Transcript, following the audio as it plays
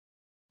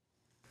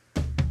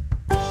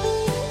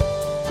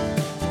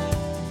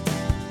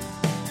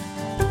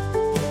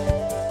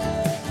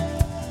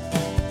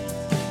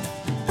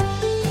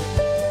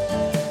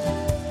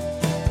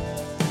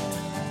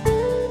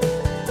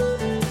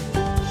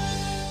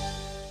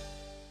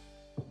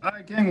All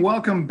right, gang,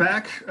 welcome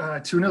back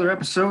to another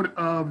episode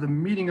of the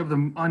Meeting of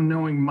the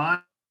Unknowing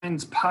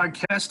Minds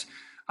podcast.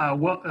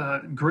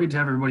 Great to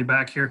have everybody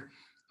back here.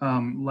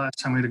 Last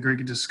time we had a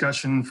great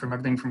discussion from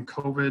everything from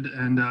COVID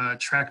and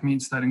track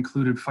meets that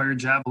included fire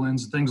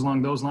javelins, things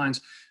along those lines.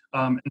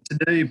 And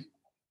today,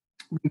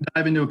 we can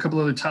dive into a couple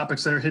other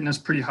topics that are hitting us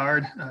pretty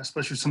hard,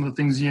 especially some of the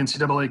things the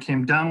NCAA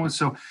came down with.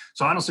 So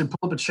honestly,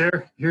 pull up a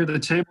chair here at the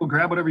table,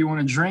 grab whatever you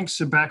want to drink,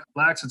 sit back,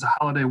 relax. It's a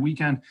holiday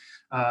weekend,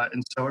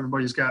 and so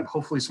everybody's got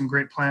hopefully some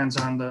great plans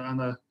on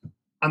the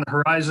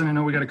horizon. I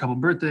know we got a couple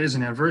birthdays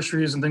and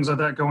anniversaries and things like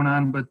that going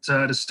on. But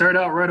to start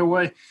out right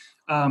away,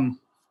 the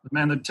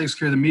man that takes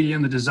care of the media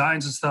and the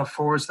designs and stuff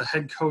for us, the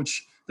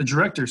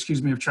director,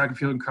 of track and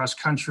field and cross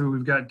country.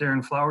 We've got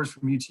Darren Flowers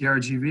from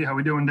UTRGV. How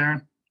we doing,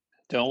 Darren?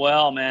 Doing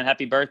well, man.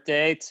 Happy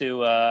birthday to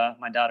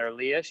my daughter,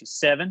 Leah. She's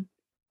 7.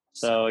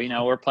 So,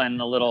 we're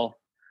planning a little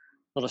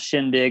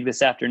shindig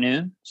this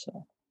afternoon.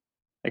 So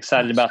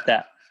excited about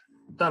that.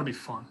 That'll be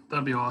fun.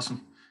 That'll be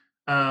awesome.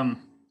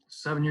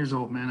 7 years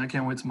old, man. I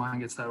can't wait till mine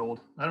gets that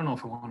old. I don't know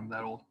if I want him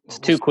that old. It's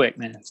too quick,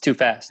 man. It's too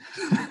fast.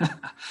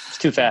 It's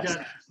too fast.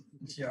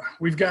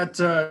 We've got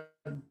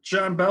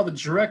John Bell, the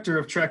director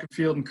of track and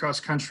field and cross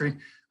country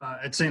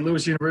at St.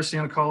 Louis University,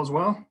 on the call as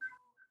well.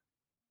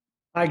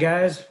 Hi,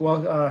 guys.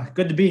 Well,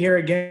 good to be here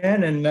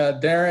again. And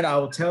Darren, I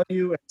will tell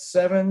you, at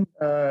 7,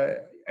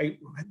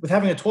 with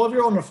having a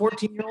 12-year-old and a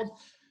 14-year-old,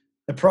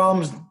 the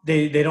problems,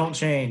 they don't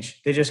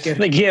change. They just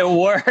they get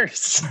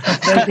worse.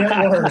 They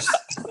get worse.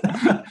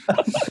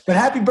 But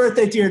happy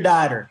birthday to your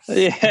daughter.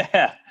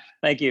 Yeah.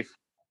 Thank you.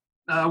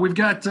 We've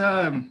got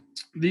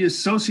the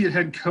associate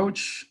head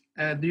coach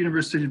at the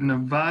University of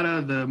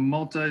Nevada, the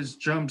multis,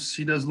 jumps.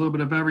 He does a little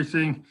bit of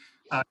everything.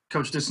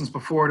 Coach distance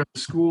before at other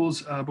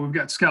schools, but we've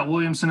got Scott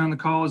Williamson on the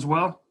call as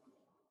well.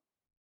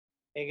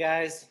 Hey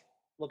guys,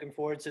 looking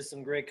forward to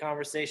some great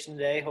conversation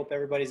today. Hope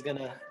everybody's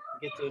gonna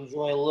get to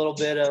enjoy a little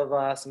bit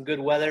of some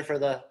good weather for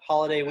the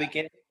holiday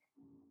weekend.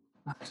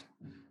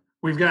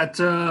 We've got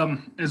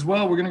as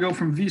well. We're gonna go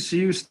from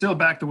VCU, still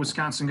back to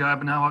Wisconsin guy,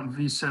 but now out in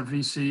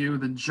VCU.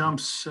 The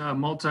jumps,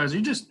 multis.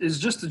 Just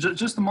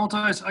the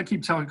multis. I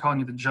keep calling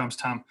you the jumps,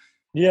 Tom.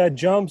 Yeah,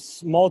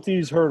 jumps,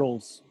 multis,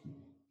 hurdles.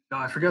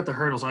 I forgot the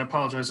hurdles. I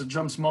apologize. It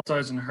jumps,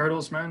 multis, and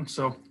hurdles, man.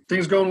 So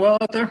things going well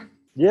out there?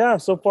 Yeah,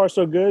 so far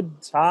so good.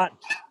 It's hot.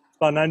 It's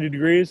about 90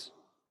 degrees.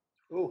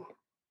 Ooh,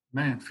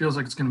 man, feels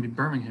like it's going to be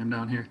Birmingham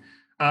down here.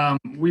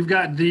 We've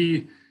got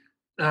the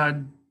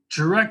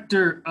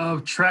director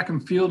of track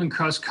and field and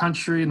cross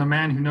country, and the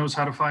man who knows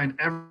how to find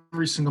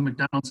every single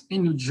McDonald's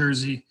in New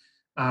Jersey.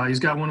 He's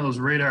got one of those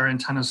radar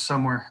antennas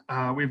somewhere.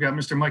 We've got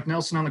Mr. Mike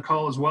Nelson on the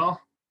call as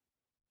well.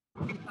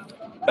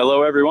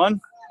 Hello, everyone.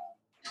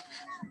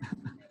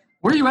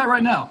 Where are you at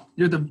right now?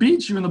 You're at the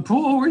beach? You in the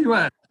pool? Where are you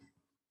at?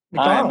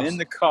 I'm in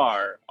the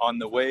car on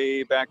the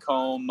way back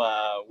home.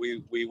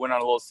 We went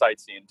on a little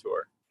sightseeing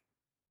tour.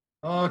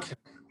 Okay.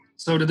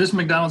 So did this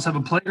McDonald's have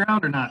a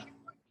playground or not?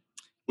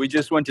 We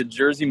just went to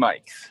Jersey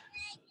Mike's.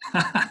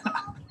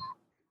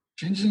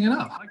 Changing it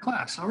up. High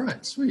class. All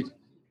right. Sweet.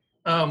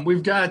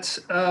 We've got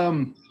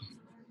going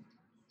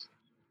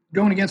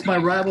against my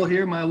rival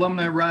here, my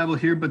alumni rival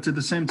here, but at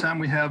the same time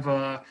we have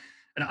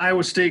an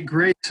Iowa State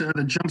great,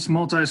 the jumps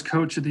multis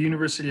coach at the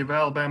University of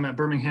Alabama at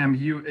Birmingham,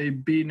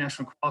 UAB,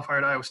 national qualifier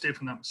at Iowa State,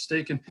 if I'm not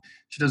mistaken.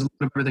 She does a little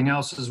bit of everything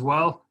else as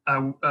well.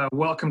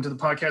 Welcome to the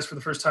podcast for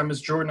the first time, Ms.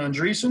 Jordan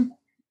Andreessen.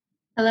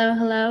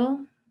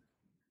 Hello.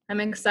 I'm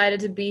excited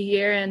to be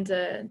here and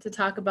to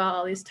talk about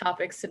all these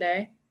topics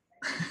today.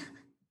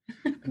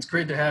 It's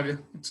great to have you.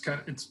 It's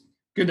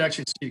good to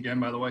actually see you again,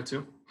 by the way,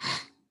 too.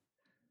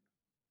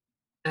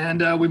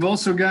 And we've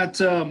also got,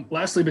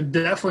 lastly but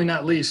definitely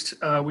not least,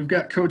 we've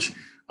got Coach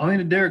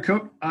Elena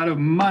Derricotte out of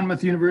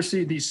Monmouth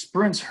University, the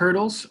sprints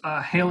hurdles,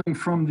 hailing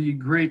from the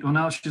great, well,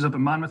 now she's up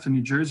in Monmouth in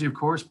New Jersey, of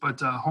course,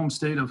 but home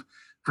state of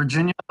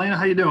Virginia. Elena,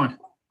 how you doing?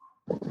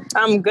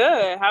 I'm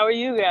good. How are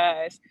you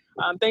guys?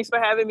 Thanks for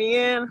having me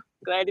in.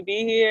 Glad to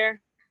be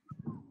here.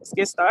 Let's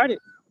get started.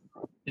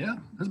 Yeah,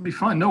 this will be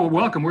fun. No,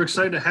 welcome. We're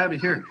excited to have you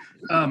here.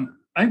 I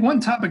think one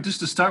topic just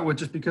to start with,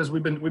 just because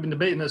we've been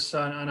debating this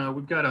on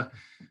we've got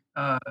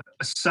a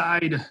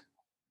side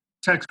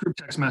group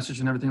text message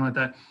and everything like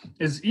that,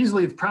 is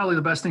easily probably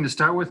the best thing to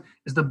start with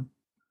is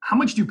how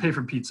much do you pay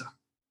for pizza?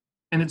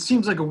 And it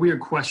seems like a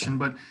weird question,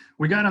 but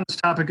we got on this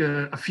topic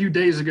a few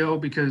days ago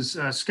because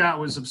Scott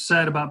was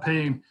upset about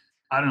paying,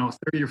 I don't know,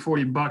 $30 or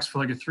 $40 for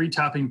like a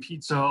 3-topping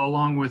pizza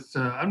along with,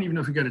 I don't even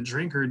know if you got a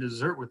drink or a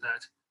dessert with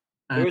that.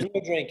 There was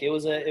no drink. It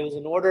was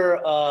an order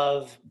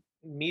of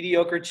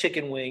mediocre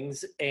chicken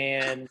wings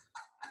and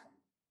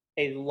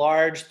a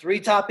large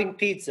 3-topping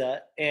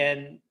pizza,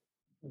 and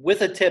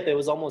with a tip, it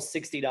was almost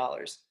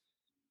 $60.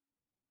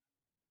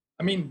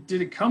 I mean,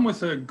 did it come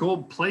with a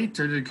gold plate,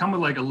 or did it come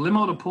with like a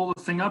limo to pull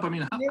the thing up? I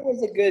mean, I think it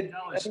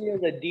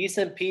was a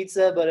decent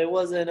pizza, but it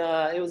wasn't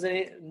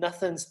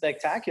nothing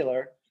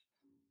spectacular.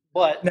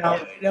 But no.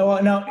 the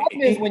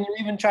problem is when you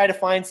even try to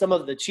find some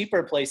of the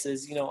cheaper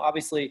places,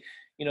 obviously,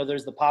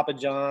 there's the Papa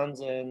John's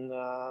and,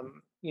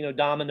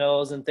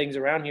 Domino's and things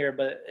around here,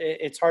 but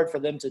it's hard for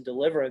them to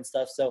deliver and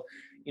stuff. So,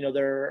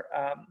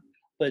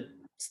 but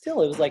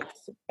still, it was like,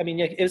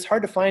 it was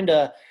hard to find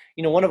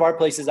one of our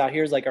places out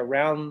here is like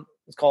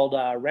it's called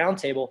Round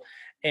Table,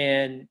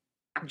 and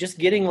just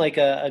getting like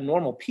a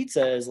normal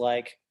pizza is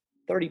like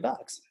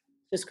 $30.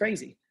 It's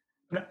crazy.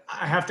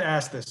 I have to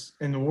ask this.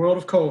 In the world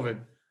of COVID,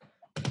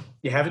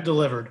 you have it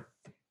delivered.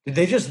 Did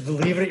they just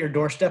leave it at your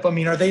doorstep? I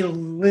mean, are they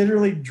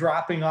literally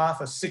dropping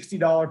off a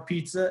 $60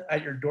 pizza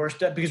at your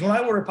doorstep? Because when I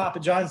order Papa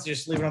John's, they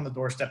just leave it on the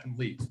doorstep and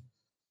leave.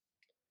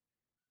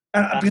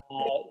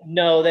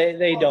 No,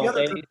 they don't.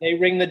 They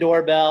ring the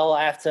doorbell.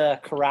 I have to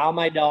corral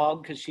my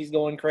dog because she's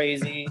going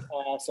crazy,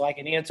 so I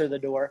can answer the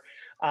door.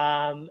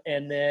 And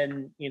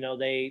then,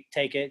 they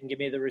take it and give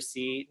me the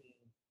receipt.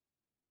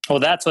 Well,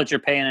 that's what you're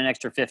paying an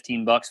extra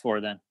 $15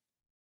 for then.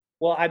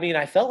 Well,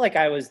 I felt like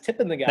I was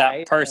tipping the guy.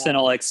 That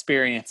personal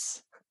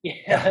experience.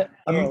 Yeah.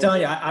 I'm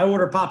telling you, I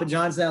order Papa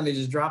John's now and they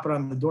just drop it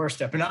on the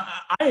doorstep. And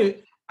I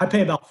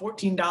pay about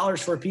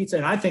 $14 for a pizza,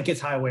 and I think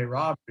it's highway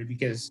robbery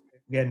because,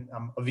 again,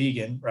 I'm a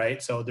vegan,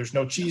 right? So there's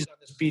no cheese on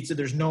this pizza.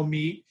 There's no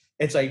meat.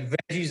 It's like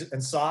veggies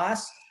and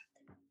sauce.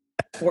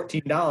 That's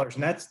 $14,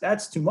 and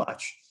that's too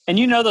much. And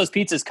those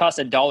pizzas cost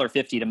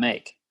 $1.50 to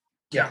make.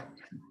 Yeah.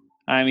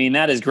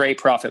 That is great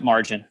profit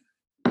margin.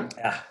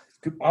 Yeah.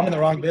 I'm in the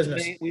wrong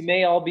business. We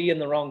may all be in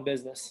the wrong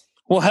business.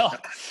 Well,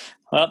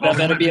 that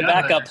better be a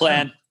backup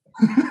plan.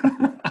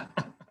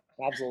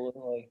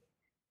 Absolutely.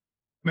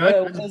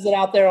 What is it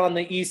out there on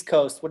the East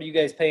Coast? What are you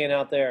guys paying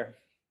out there?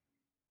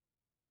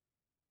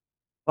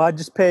 Well, I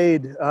just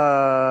paid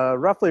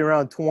roughly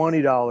around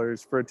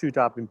 $20 for a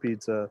 2-topping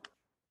pizza,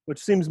 which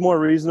seems more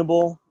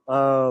reasonable.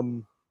 I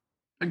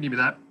can give you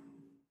that.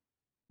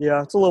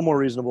 Yeah, it's a little more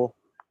reasonable.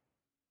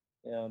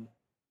 Yeah.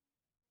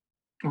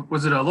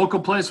 Was it a local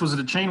place? Was it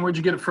a chain? Where'd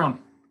you get it from?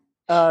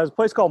 There's a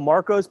place called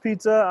Marco's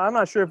Pizza. I'm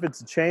not sure if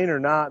it's a chain or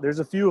not. There's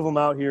a few of them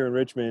out here in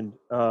Richmond.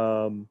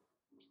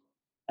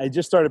 I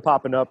just started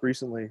popping up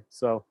recently,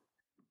 so.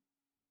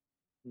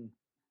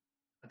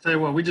 I tell you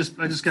what, I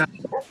just got.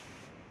 It's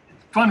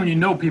fun when you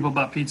know people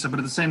about pizza, but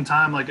at the same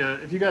time, like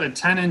if you got a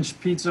 10-inch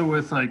pizza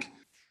with what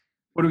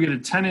do we get? A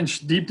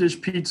 10-inch deep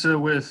dish pizza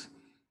with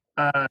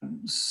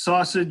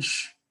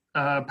sausage,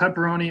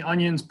 pepperoni,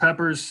 onions,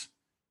 peppers.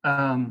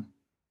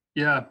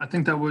 Yeah, I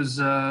think that was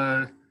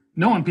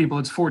knowing people.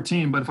 It's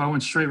 14, but if I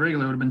went straight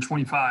regular, it would have been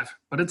 25.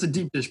 But it's a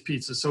deep dish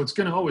pizza, so it's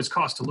going to always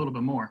cost a little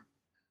bit more.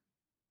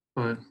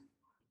 But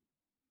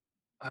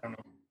I don't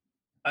know.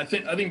 I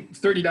think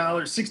 $30,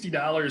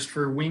 $60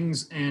 for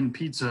wings and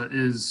pizza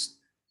is.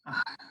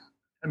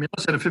 Unless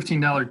you had a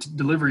 $15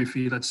 delivery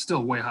fee, that's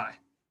still way high.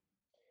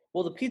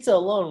 Well, the pizza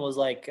alone was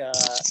like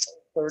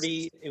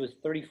 $30. It was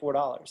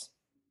 $34.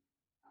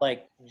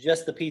 Like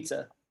just the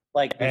pizza.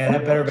 Like, and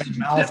that better be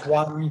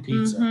mouth-watering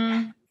pizza.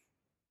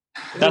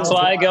 Mm-hmm. That's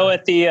why I go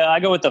with the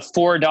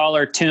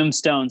 $4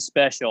 Tombstone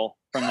special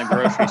from the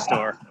grocery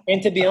store.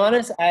 And to be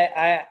honest,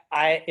 I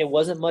it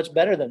wasn't much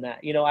better than that.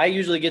 I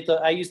usually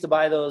I used to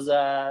buy those,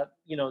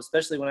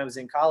 especially when I was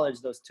in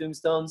college, those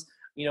Tombstones.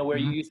 Where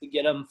you used to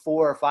get them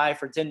 4 or 5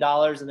 for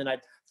 $10, and then I'd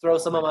throw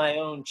some of my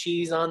own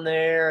cheese on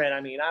there,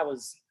 and I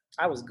was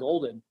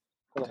golden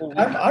for the whole week.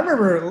 I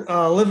remember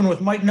living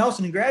with Mike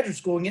Nelson in graduate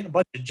school and getting a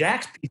bunch of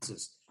Jack's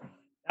pizzas.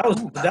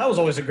 That was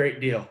always a great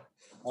deal.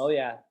 Oh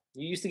yeah,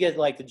 you used to get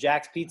like the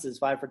Jack's pizzas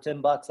 5 for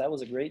 $10. That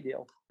was a great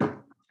deal.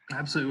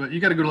 Absolutely,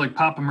 you got to go to like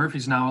Papa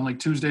Murphy's now on like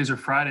Tuesdays or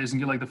Fridays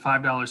and get like the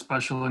 $5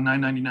 special and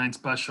 $9.99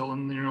 special,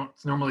 and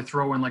normally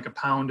throw in like a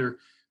pound or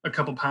a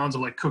couple pounds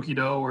of like cookie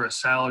dough or a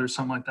salad or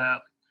something like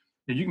that.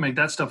 You can make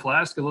that stuff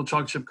last. Get little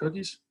chocolate chip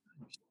cookies.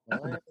 Yeah.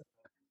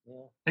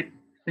 I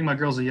think my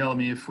girls will yell at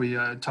me if we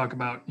talk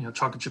about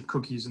chocolate chip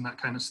cookies and that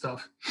kind of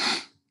stuff,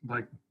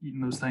 like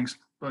eating those things.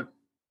 But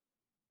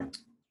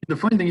the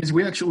funny thing is,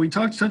 we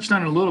touched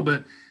on it a little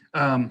bit.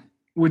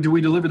 Do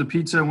we deliver the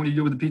pizza? What do you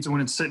do with the pizza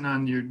when it's sitting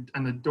on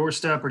the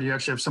doorstep, or do you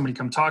actually have somebody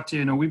come talk to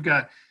you? We've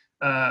got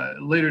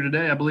later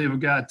today, I believe we've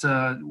got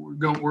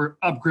we're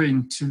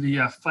upgrading to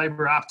the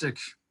fiber optic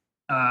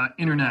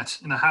internet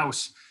in the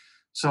house.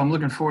 So I'm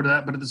looking forward to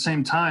that. But at the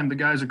same time, the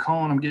guys are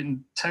calling. I'm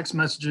getting text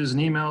messages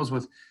and emails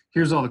with,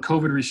 here's all the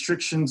COVID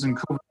restrictions and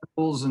COVID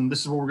rules, and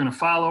this is what we're going to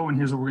follow, and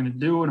here's what we're going to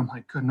do. And I'm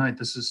like, good night.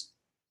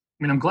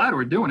 I'm glad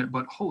we're doing it,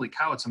 but holy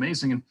cow, it's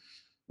amazing. And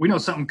we know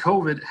something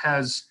COVID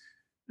has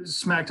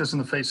smacked us in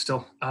the face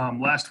still.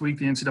 Last week,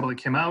 the NCAA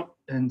came out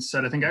and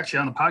said, I think actually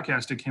on the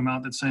podcast, it came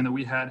out that's saying that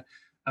we had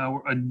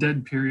a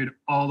dead period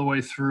all the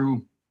way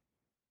through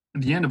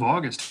the end of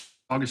August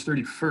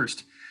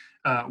 31st.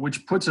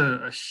 Which puts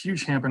a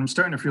huge hamper. And I'm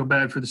starting to feel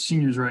bad for the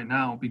seniors right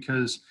now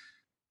because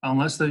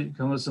unless they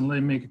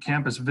make a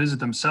campus visit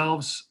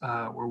themselves,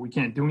 where we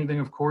can't do anything,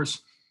 of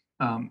course,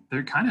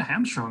 they're kind of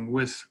hamstrung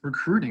with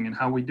recruiting and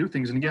how we do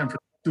things. And again, for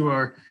those who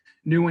are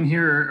new in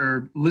here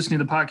or listening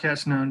to the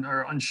podcast and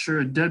are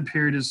unsure, a dead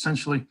period is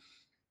essentially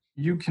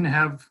you can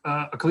have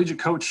a collegiate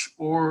coach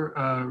or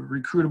a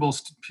recruitable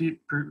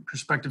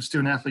prospective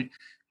student athlete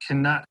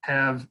cannot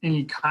have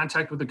any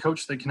contact with the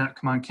coach. They cannot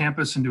come on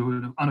campus and do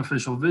an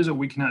unofficial visit.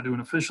 We cannot do an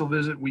official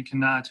visit. We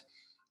cannot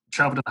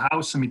travel to the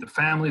house and meet the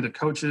family, the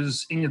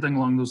coaches, anything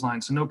along those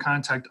lines. So no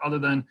contact other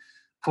than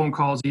phone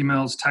calls,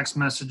 emails, text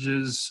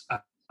messages.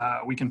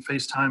 We can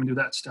FaceTime and do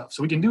that stuff.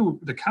 So we can do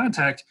the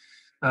contact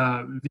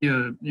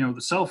via, the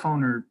cell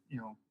phone or,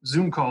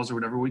 Zoom calls or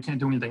whatever. We can't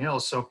do anything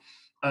else. So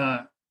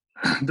one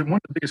of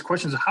the biggest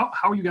questions is how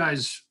are you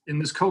guys in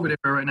this COVID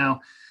era right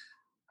now?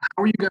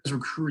 How are you guys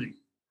recruiting?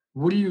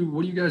 What are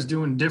you guys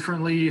doing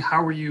differently?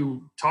 How are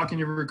you talking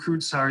to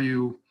recruits? Are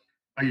you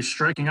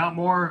striking out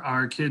more?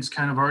 Are kids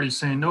kind of already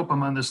saying, nope,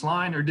 I'm on this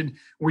line? Or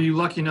were you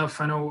lucky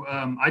enough? I know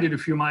I did a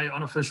few of my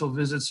unofficial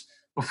visits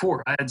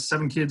before. I had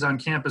 7 kids on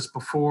campus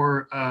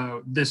before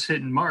this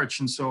hit in March.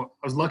 And so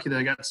I was lucky that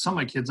I got some of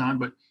my kids on,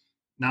 but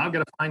now I've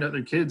got to find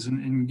other kids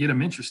and get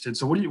them interested.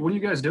 So what are you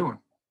guys doing?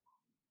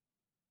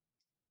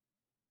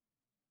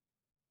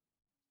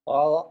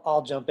 Well,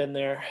 I'll jump in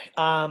there.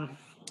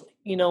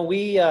 You're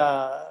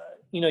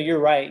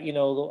right.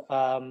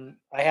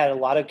 I had a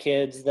lot of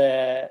kids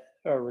that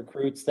are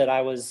recruits that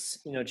I was,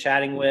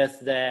 chatting with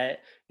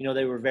that,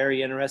 they were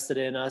very interested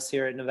in us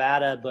here at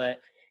Nevada. But,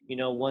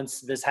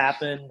 once this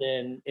happened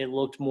and it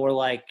looked more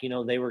like,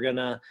 they were going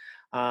to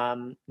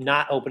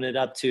not open it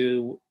up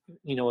to,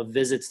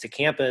 visits to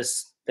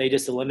campus, they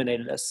just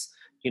eliminated us.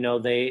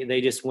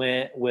 They just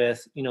went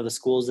with, the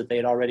schools that they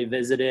had already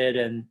visited,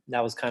 and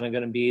that was kind of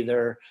going to be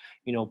their,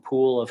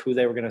 pool of who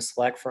they were going to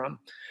select from.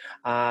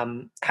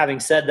 Having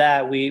said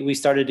that, we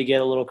started to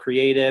get a little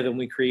creative, and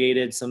we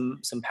created some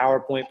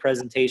PowerPoint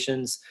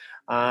presentations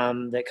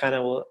that kind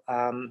of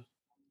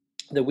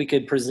that we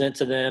could present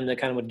to them that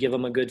kind of would give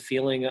them a good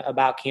feeling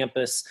about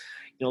campus.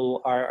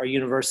 Our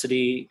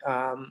university,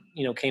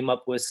 came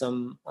up with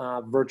some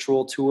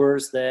virtual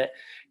tours that,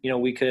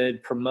 we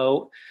could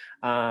promote.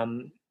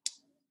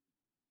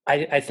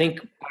 I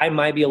think I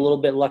might be a little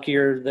bit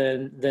luckier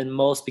than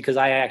most because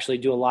I actually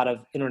do a lot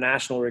of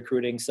international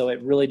recruiting. So it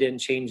really didn't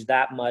change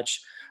that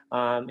much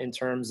in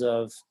terms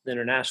of the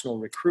international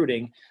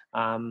recruiting.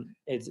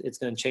 It's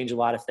going to change a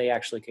lot if they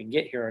actually can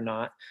get here or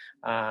not.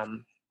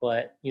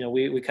 But,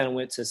 we kind of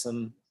went to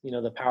some,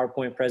 the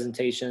PowerPoint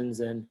presentations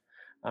and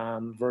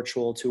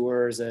virtual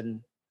tours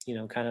and,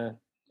 kind of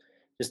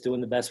just doing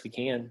the best we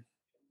can.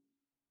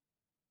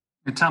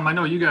 Hey, Tom, I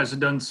know you guys have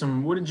done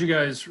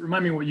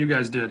remind me what you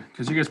guys did,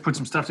 because you guys put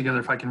some stuff together,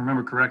 if I can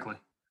remember correctly.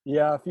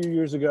 Yeah, a few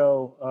years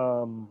ago,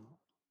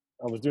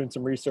 I was doing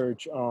some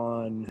research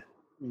on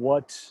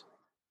what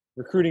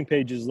recruiting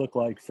pages look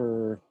like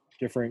for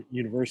different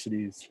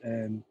universities,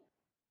 and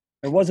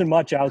there wasn't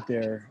much out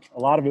there. A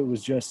lot of it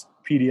was just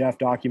PDF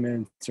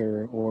documents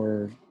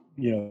or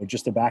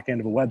just the back end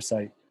of a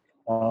website.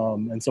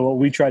 And so what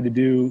we tried to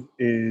do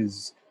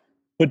is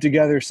put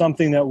together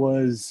something that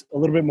was a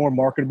little bit more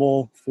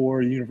marketable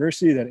for the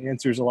university that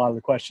answers a lot of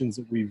the questions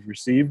that we've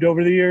received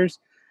over the years,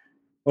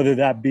 whether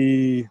that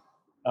be,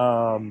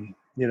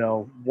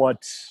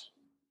 what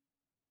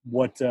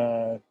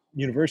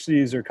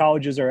universities or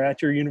colleges are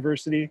at your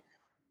university,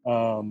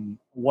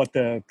 what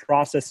the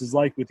process is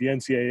like with the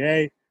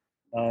NCAA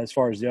as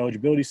far as the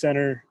eligibility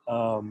center,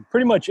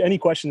 pretty much any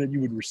question that you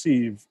would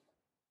receive.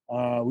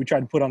 We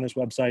tried to put on this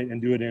website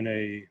and do it in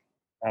a,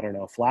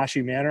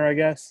 flashy manner, I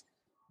guess.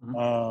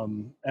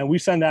 And we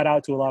send that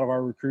out to a lot of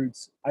our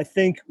recruits. I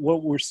think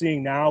what we're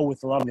seeing now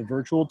with a lot of the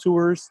virtual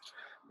tours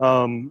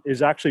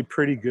is actually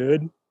pretty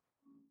good.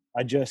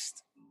 I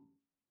just,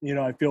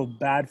 I feel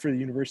bad for the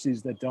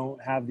universities that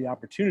don't have the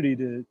opportunity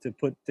to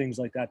put things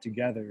like that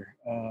together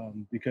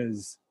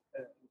because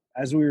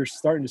as we were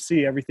starting to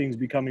see, everything's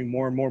becoming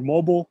more and more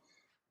mobile.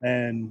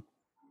 And,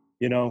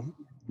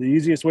 the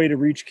easiest way to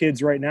reach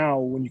kids right now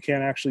when you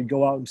can't actually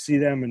go out and see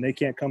them and they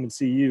can't come and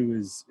see you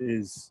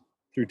is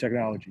through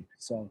technology.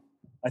 So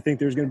I think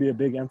there's going to be a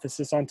big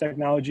emphasis on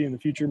technology in the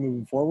future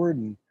moving forward.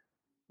 And,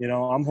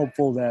 I'm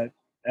hopeful that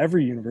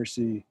every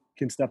university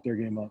can step their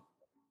game up.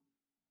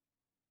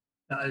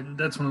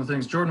 That's one of the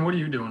things. Jordan, what are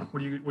you doing?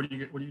 What are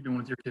you doing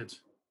with your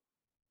kids?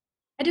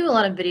 I do a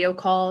lot of video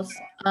calls.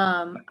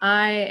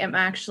 I am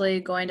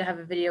actually going to have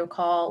a video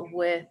call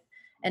with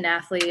an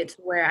athlete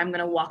where I'm going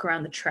to walk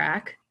around the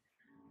track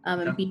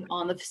and be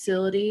on the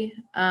facility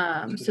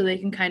so they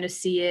can kind of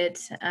see it,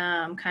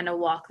 kind of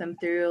walk them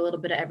through a little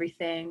bit of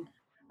everything.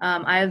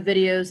 I have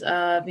videos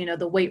of,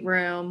 the weight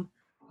room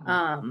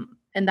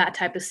and that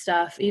type of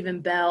stuff,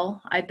 even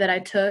Bell that I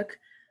took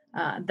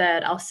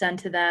that I'll send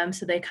to them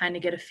so they kind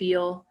of get a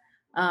feel.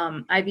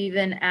 I've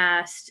even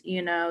asked,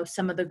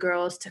 some of the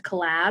girls to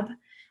collab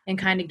and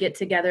kind of get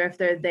together if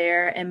they're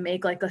there and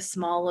make like a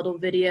small little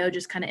video,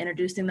 just kind of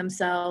introducing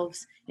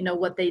themselves,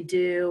 what they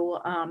do,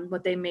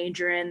 what they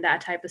major in,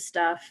 that type of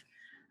stuff.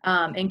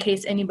 In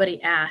case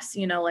anybody asks,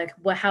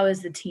 how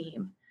is the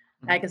team?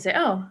 I can say,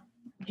 oh,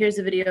 here's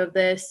a video of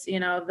this,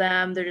 of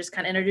them. They're just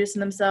kind of introducing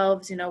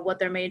themselves, what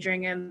they're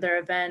majoring in, their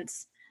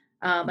events,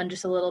 and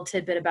just a little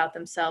tidbit about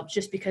themselves,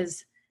 just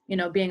because,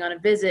 being on a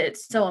visit,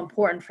 it's so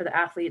important for the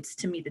athletes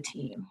to meet the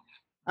team.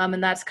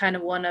 And that's kind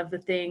of one of the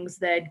things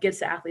that gets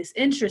the athletes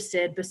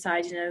interested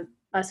besides,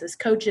 us as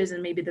coaches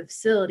and maybe the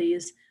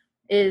facilities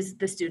is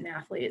the student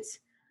athletes.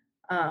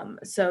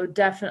 So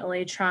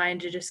definitely trying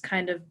to just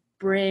kind of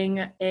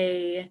bring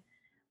a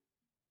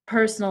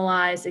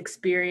personalized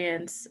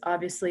experience,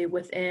 obviously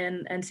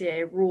within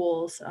NCAA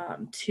rules,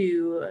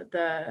 to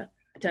the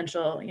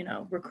potential,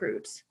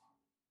 recruits.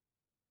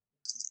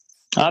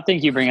 I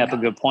think you bring up a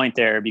good point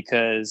there,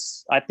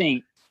 because I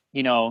think,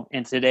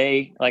 in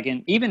today, like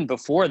even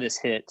before this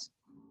hit,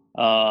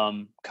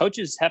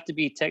 coaches have to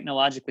be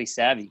technologically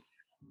savvy,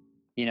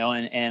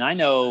 and I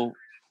know,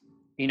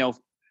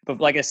 but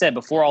like I said,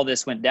 before all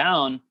this went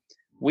down,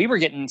 we were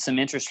getting some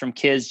interest from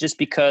kids just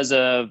because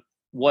of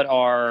what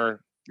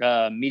our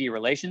media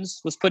relations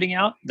was putting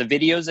out, the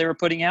videos they were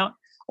putting out,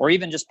 or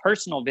even just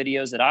personal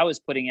videos that I was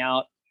putting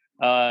out,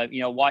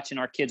 watching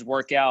our kids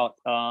work out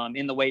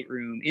in the weight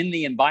room, in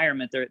the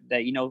environment that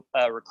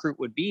a recruit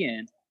would be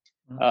in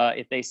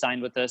if they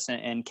signed with us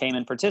and came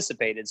and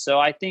participated. So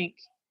I think,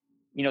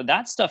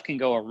 that stuff can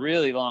go a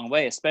really long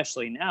way,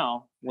 especially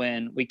now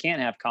when we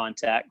can't have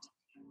contact.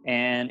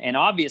 And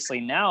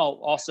obviously now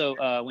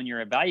also when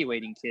you're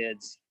evaluating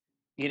kids,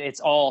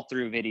 it's all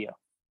through video,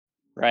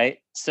 right?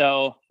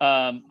 So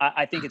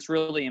I think it's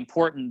really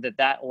important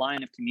that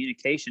line of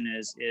communication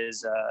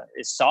is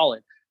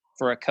solid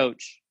for a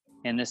coach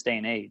in this day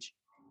and age.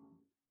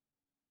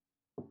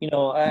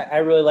 I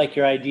really like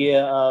your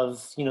idea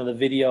of, the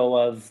video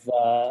of,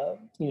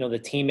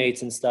 the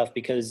teammates and stuff,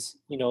 because,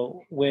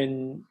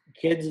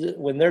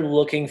 when they're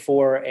looking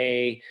for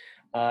a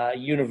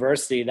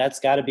university, that's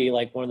got to be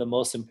like one of the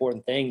most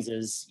important things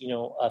is,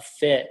 a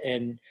fit.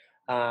 And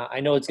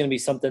I know it's going to be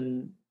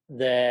something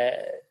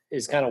that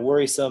is kind of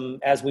worrisome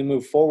as we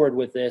move forward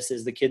with this,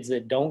 is the kids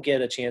that don't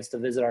get a chance to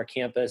visit our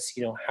campus,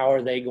 how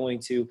are they going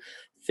to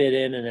fit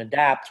in and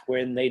adapt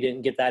when they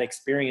didn't get that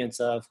experience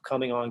of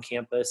coming on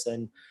campus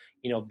and,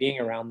 being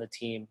around the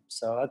team.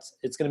 So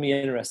it's going to be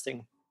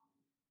interesting.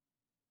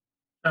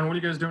 And what are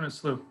you guys doing at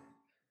SLU?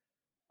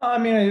 I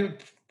mean,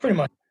 pretty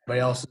much everybody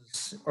else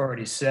has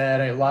already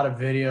said. A lot of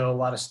video, a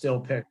lot of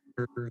still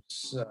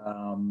pictures,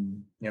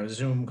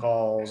 Zoom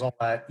calls, all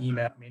that,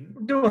 email. I mean,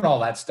 we're doing all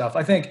that stuff.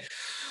 I think,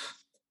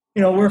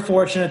 we're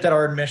fortunate that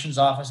our admissions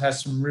office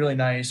has some really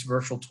nice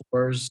virtual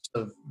tours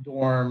of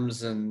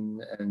dorms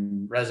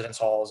and residence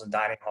halls and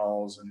dining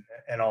halls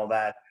and all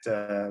that.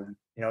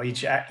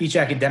 Each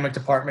academic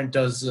department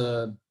does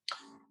kind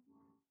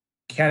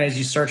of, as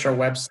you search our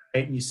website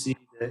and you see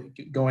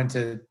go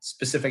into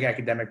specific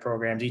academic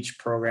programs, each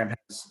program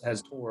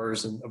has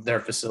tours of their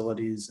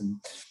facilities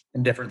and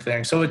different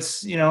things. So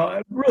it's,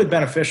 really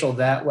beneficial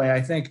that way.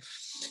 I think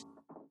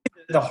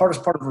the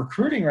hardest part of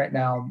recruiting right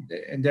now,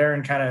 and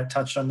Darren kind of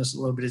touched on this a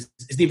little bit, is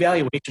the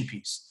evaluation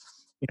piece.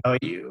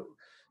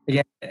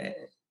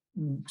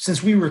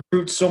 Since we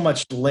recruit so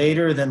much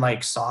later than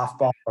like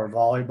softball or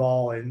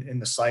volleyball in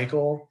the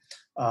cycle,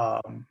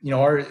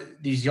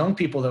 these young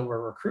people that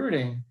we're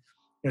recruiting,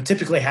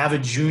 typically have a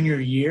junior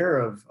year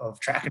of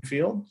track and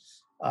field,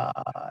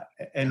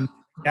 and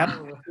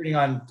now we're recruiting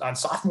on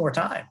sophomore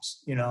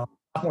times, and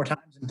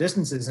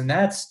distances, and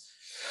that's.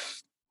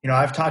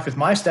 I've talked with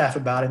my staff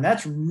about it, and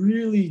that's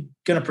really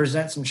going to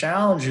present some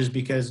challenges,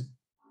 because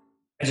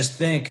I just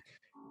think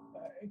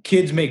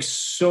kids make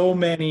so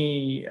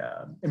many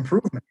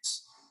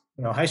improvements.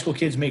 High school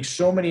kids make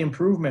so many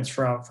improvements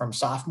from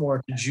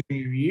sophomore to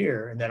junior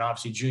year, and then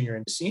obviously junior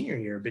and senior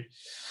year. But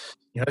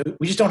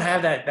we just don't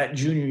have that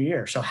junior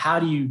year. So how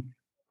do you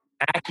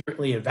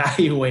accurately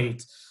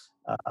evaluate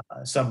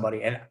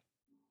somebody? And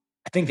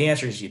I think the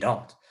answer is you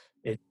don't.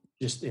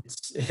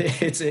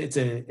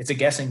 It's a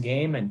guessing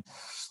game, and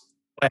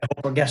I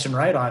hope we're guessing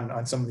right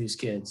on some of these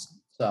kids.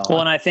 So. Well,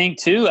 and I think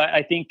too,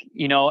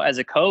 as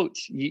a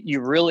coach,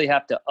 you really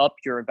have to up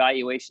your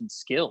evaluation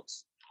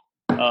skills.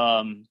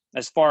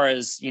 As far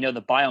as,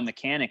 the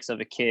biomechanics of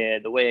a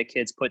kid, the way a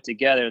kid's put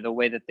together, the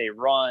way that they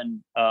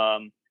run,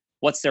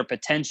 what's their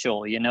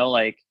potential,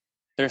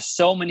 there's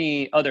so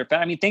many other,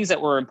 things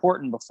that were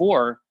important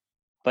before,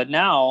 but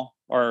now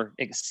are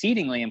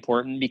exceedingly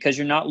important because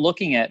you're not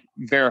looking at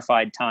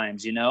verified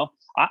times.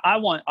 I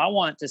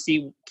want to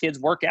see kids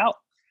work out.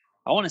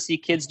 I want to see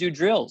kids do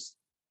drills.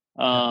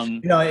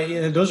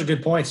 Those are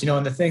good points.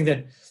 And the thing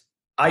that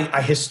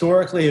I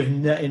historically have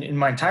in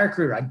my entire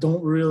career, I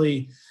don't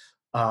really.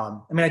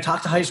 I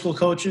talk to high school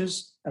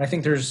coaches, and I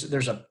think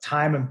there's a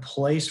time and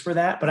place for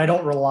that, but I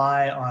don't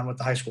rely on what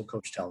the high school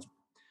coach tells me.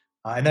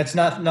 And that's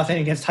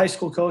nothing against high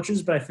school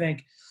coaches, but I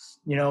think,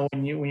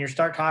 when you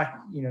start talking,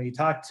 you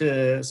talk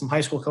to some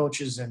high school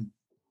coaches, and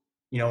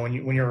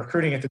when you're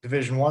recruiting at the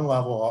Division I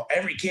level,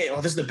 every kid,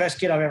 this is the best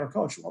kid I've ever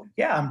coached. Well,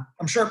 yeah,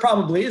 I'm sure it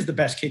probably is the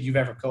best kid you've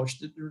ever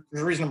coached.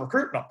 There's a reason I'm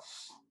recruiting them,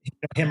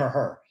 him or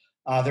her.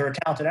 They're a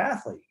talented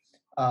athlete.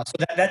 So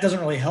that doesn't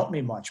really help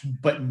me much.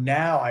 But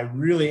now I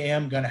really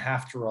am going to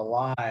have to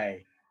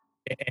rely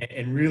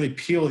and really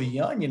peel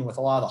the onion with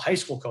a lot of the high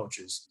school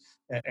coaches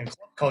and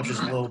coaches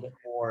a little bit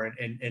more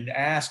and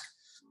ask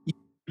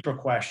deeper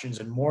questions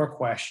and more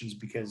questions,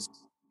 because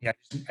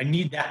I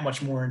need that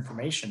much more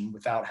information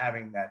without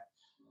having that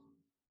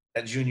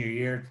junior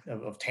year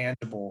of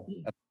tangible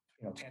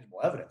tangible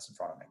evidence in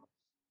front of me.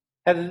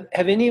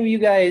 Have any of you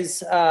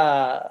guys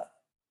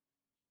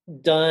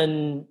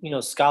done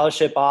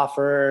scholarship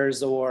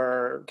offers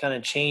or kind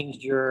of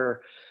changed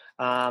your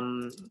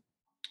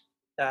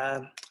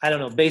I don't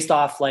know, based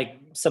off like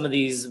some of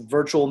these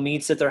virtual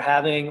meets that they're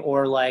having,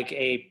 or like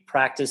a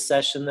practice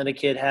session that a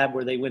kid had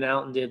where they went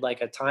out and did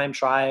like a time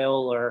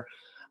trial or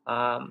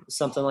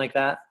something like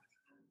that?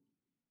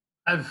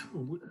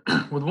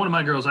 With one of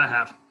my girls,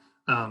 I've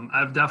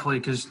definitely,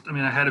 because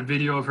I had a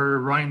video of her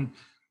running.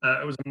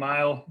 It was a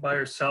mile by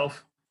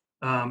herself,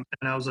 and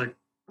I was like,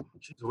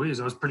 "Geez Louise,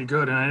 that was pretty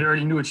good." And I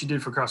already knew what she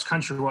did for cross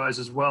country wise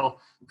as well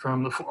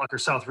from the Foot Locker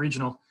South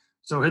Regional.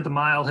 So hit the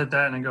mile, hit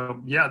that, and I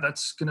go,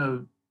 that's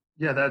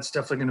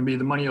definitely gonna be,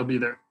 the money will be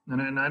there.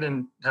 And I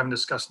haven't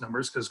discussed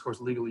numbers because of course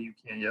legally you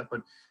can't yet. But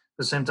at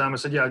the same time, I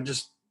said,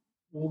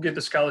 we'll get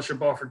the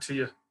scholarship offered to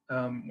you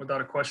without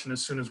a question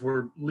as soon as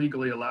we're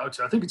legally allowed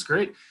to. I think it's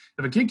great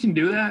if a kid can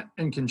do that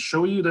and can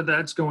show you that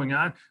that's going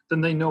on. Then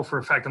they know for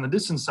a fact on the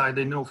distance side,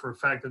 they know for a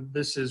fact that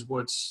this is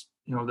what's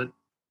that.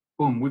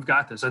 Boom, we've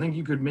got this. I think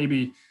you could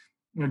maybe,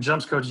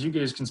 jumps coaches, you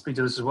guys can speak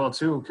to this as well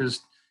too,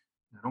 because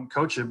I don't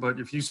coach it, but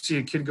if you see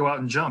a kid go out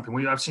and jump,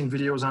 and I've seen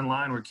videos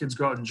online where kids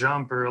go out and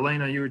jump, or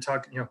Elena, you were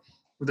talking,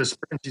 with the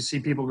sprint, you see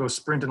people go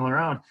sprinting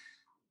around.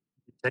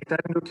 You take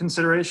that into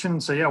consideration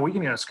and say, we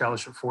can get a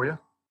scholarship for you,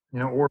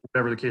 or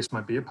whatever the case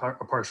might be, a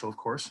partial, of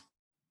course.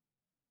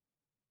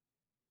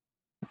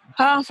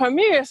 For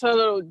me, it's a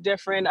little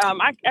different.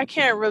 I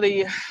can't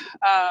really,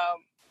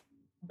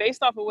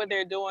 based off of what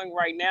they're doing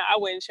right now, I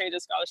wouldn't change the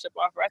scholarship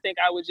offer. I think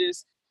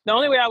the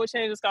only way I would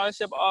change the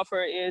scholarship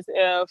offer is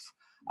if,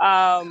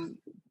 I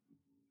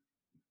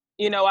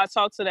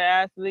talked to the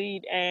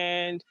athlete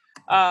and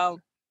I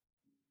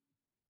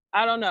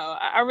don't know.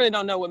 I really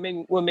don't know what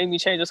made me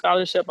change the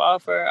scholarship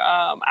offer.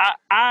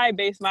 I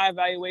base my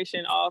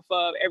evaluation off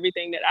of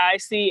everything that I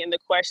see and the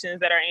questions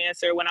that are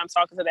answered when I'm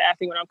talking to the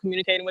athlete, when I'm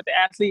communicating with the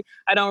athlete.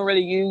 I don't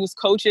really use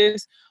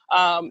coaches,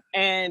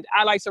 and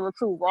I like to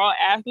recruit raw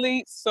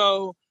athletes.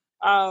 So,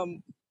 I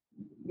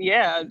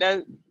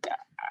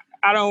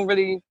don't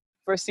really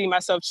foresee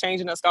myself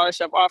changing a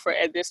scholarship offer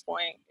at this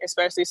point,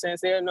 especially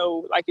since there are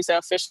no, like you said,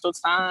 official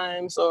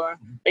times or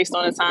based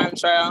on a time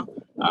trial.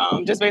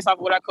 Just based off of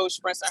what I coach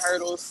sprints and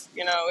hurdles,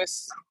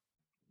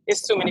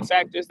 it's too many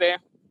factors there.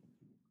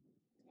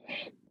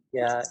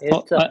 Yeah.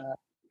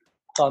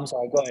 I'm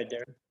sorry. Go ahead,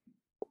 Darren.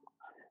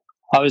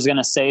 I was going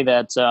to say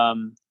that,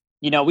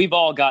 we've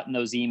all gotten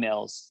those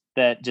emails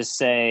that just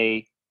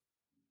say,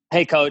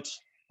 "Hey coach,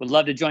 would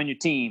love to join your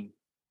team.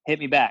 Hit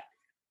me back."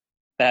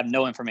 That have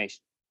no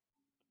information.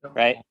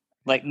 Right?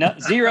 Like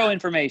zero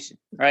information,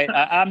 right?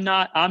 I'm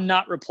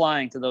not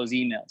replying to those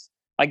emails.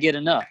 I get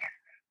enough.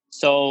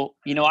 So,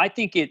 I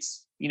think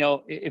it's,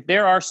 if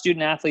there are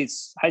student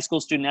athletes, high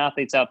school student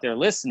athletes out there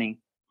listening,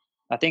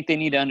 I think they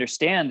need to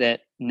understand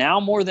that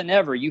now more than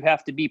ever, you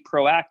have to be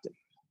proactive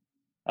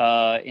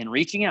in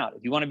reaching out.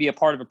 If you want to be a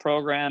part of a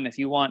program, if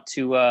you want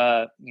to,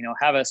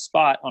 have a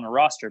spot on a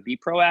roster, be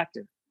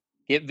proactive,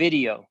 get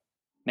video,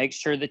 make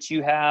sure that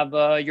you have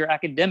your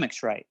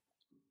academics right.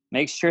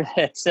 Make sure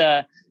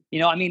that,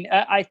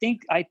 I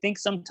think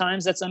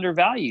sometimes that's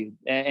undervalued.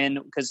 And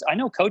because I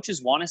know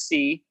coaches want to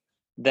see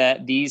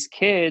that these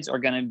kids are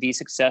going to be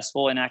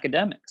successful in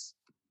academics,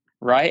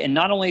 right? And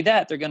not only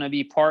that, they're going to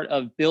be part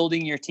of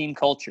building your team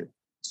culture.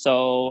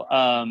 So,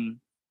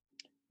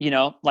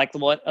 like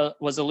what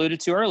was alluded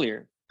to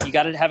earlier, you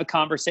got to have a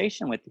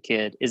conversation with the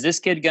kid. Is this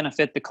kid going to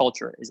fit the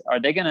culture?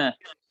 Are they going to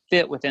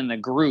fit within the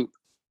group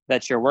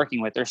that you're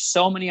working with? There's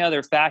so many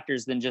other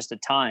factors than just a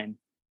time,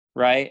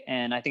 right?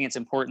 And I think it's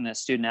important that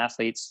student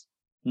athletes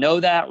know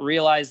that,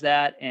 realize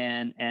that,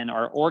 and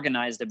are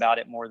organized about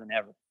it more than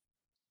ever.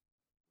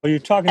 Well, you're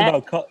talking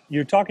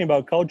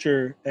about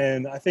culture,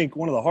 and I think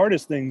one of the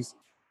hardest things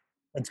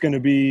that's going to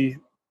be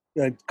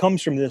that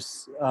comes from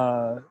this,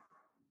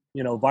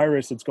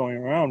 virus that's going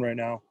around right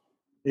now,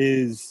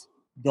 is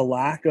the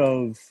lack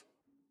of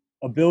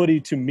ability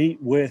to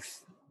meet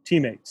with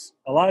teammates.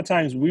 A lot of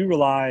times, we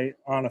rely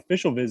on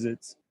official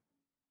visits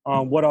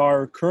on what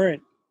our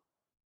current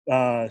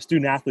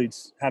student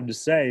athletes have to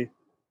say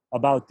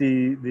about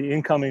the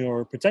incoming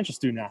or potential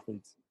student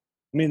athletes.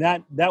 I mean,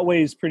 that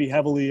weighs pretty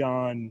heavily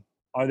on,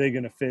 are they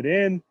going to fit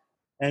in?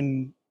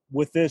 And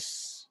with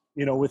this,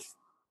 with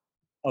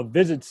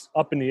visits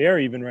up in the air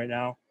even right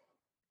now,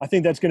 I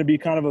think that's going to be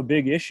kind of a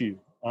big issue.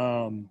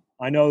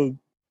 I know,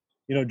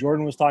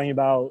 Jordan was talking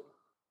about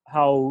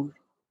how,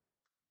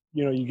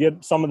 you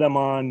get some of them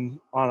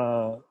on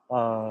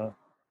a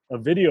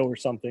video or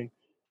something,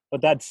 but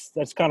that's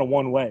kind of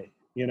one way.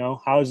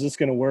 How is this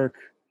going to work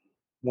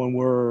when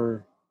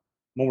we're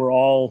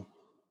all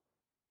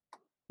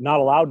not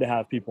allowed to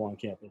have people on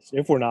campus?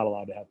 If we're not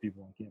allowed to have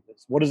people on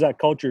campus, what does that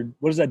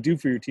do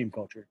for your team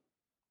culture?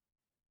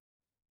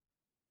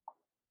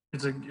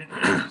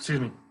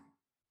 Excuse me,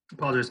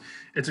 apologize.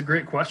 It's a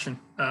great question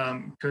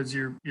because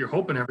you're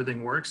hoping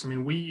everything works. I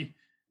mean,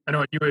 I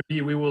know at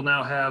UAB we will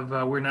now have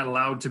we're not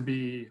allowed to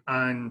be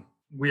on.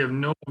 We have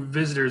no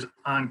visitors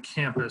on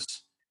campus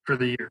for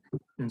the year,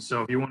 and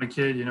so if you want a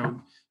kid,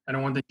 I know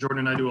one thing Jordan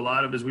and I do a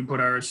lot of is we put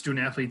our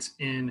student athletes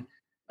in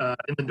the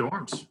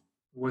dorms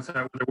with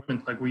their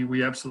women. Like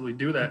we absolutely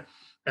do that.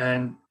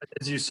 And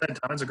as you said,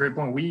 Tom, that's a great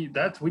point. We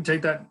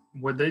take that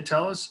what they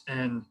tell us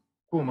and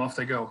boom, off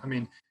they go. I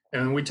mean,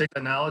 and we take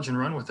that knowledge and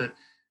run with it.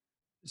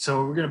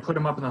 So we're going to put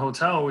them up in the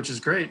hotel, which is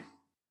great,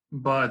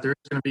 but there's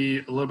going to be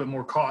a little bit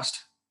more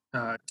cost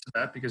to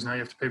that because now you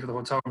have to pay for the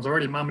hotel rooms.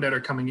 Already mom and dad are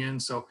coming in,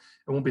 so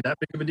it won't be that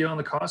big of a deal on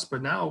the cost.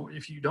 But now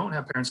if you don't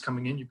have parents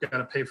coming in, you've got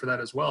to pay for that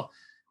as well.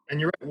 And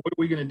you're right. What are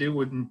we going to do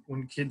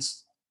when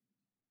kids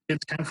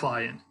can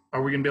fly in?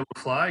 Are we going to be able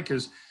to fly?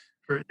 Because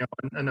for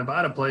a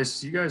Nevada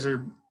place, you guys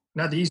are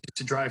not the easiest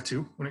to drive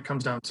to when it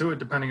comes down to it,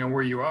 depending on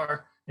where you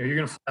are. You're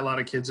going to fly a lot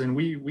of kids in.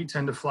 We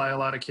tend to fly a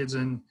lot of kids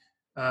in,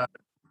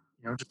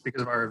 just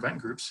because of our event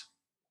groups.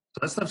 So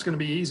that stuff's going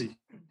to be easy.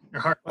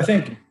 Hard. I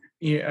think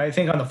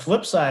on the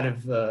flip side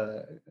of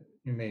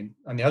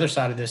on the other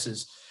side of this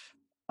is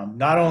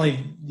not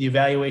only the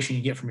evaluation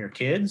you get from your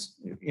kids,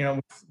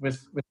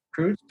 with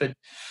recruits, but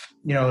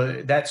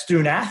that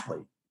student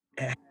athlete,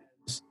 as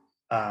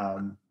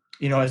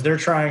they're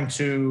trying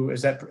to,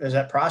 as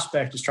that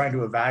prospect is trying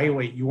to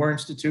evaluate your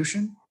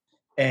institution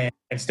and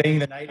staying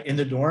the night in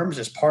the dorms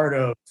as part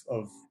of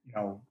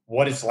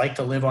what it's like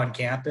to live on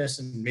campus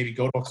and maybe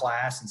go to a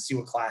class and see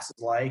what class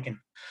is like. And,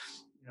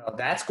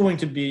 that's going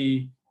to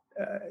be,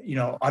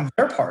 on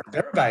their part,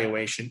 their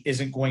evaluation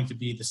isn't going to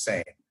be the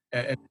same.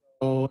 And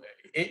so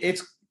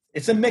it's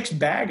a mixed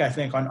bag, I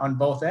think, on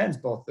both ends,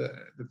 both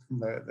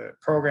the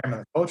program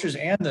and the coaches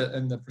and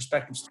the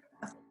prospective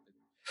staff.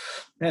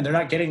 Man, they're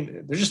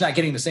just not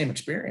getting the same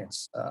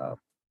experience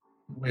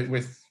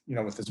with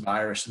this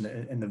virus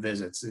and the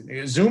visits.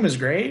 Zoom is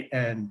great,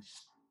 and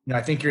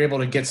I think you're able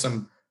to get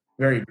some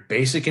very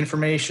basic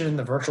information.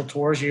 The virtual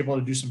tours, you're able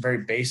to do some very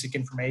basic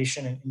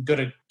information and get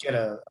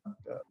a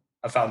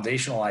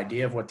foundational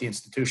idea of what the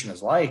institution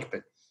is like.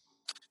 But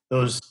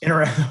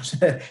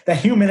that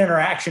human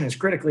interaction is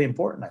critically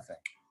important, I think.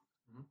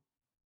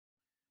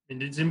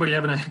 And does anybody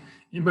have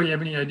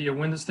any idea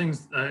when this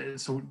thing's?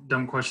 It's a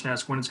dumb question to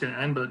ask when it's going to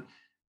end, but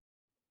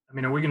I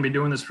mean, are we going to be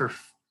doing this for?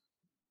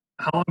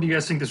 How long do you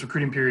guys think this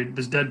recruiting period,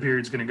 this dead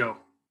period, is going to go?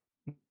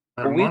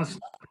 Months?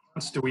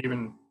 Do we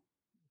even?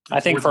 I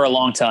think for a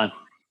long time.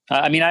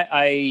 I mean,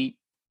 I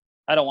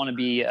don't want to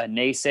be a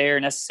naysayer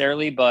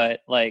necessarily, but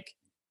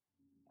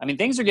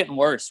things are getting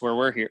worse where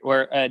we're here,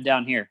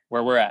 down here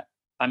where we're at.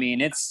 I mean,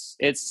 it's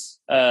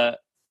the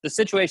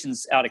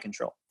situation's out of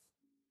control.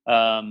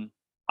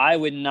 I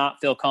would not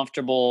feel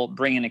comfortable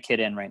bringing a kid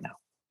in right now.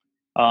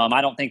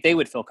 I don't think they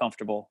would feel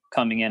comfortable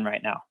coming in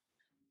right now.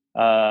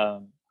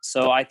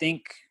 So I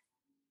think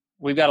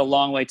we've got a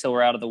long way till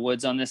we're out of the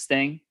woods on this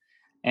thing.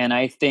 And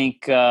I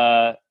think,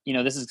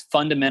 this is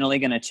fundamentally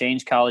going to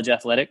change college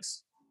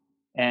athletics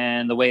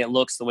and the way it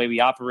looks, the way we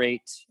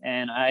operate.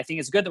 And I think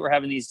it's good that we're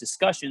having these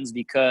discussions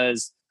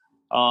because,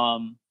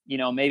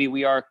 maybe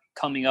we are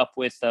coming up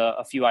with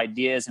a few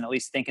ideas and at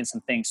least thinking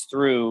some things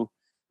through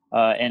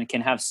and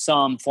can have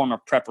some form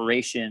of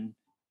preparation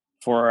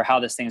for how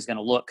this thing is going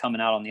to look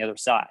coming out on the other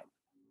side.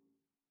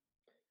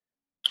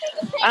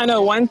 I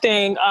know one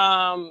thing,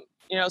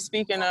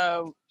 speaking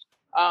of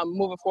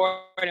moving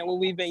forward and what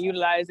we've been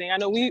utilizing. I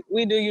know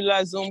we do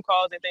utilize Zoom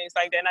calls and things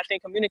like that. And I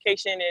think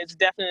communication is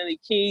definitely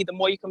key. The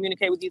more you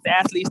communicate with these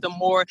athletes, the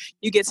more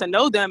you get to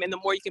know them and the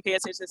more you can pay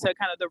attention to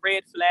kind of the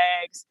red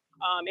flags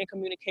in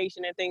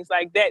communication and things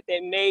like that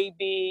may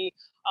be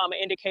an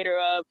indicator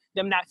of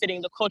them not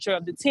fitting the culture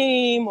of the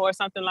team or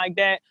something like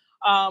that.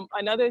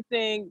 Another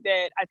thing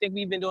that I think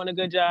we've been doing a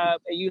good job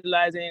at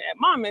utilizing at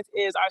Monmouth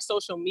is our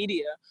social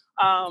media.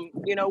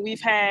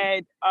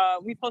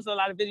 We posted a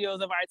lot of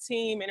videos of our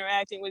team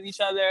interacting with each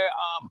other.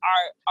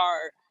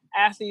 Our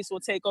athletes will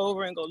take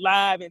over and go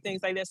live and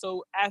things like that.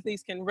 So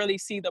athletes can really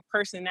see the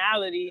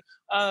personality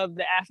of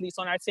the athletes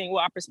on our team.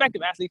 Well, our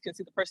prospective athletes can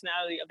see the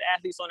personality of the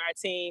athletes on our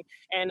team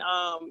and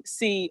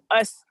see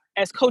us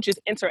as coaches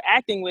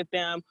interacting with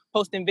them,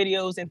 posting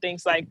videos and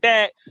things like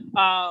that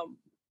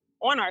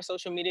on our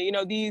social media.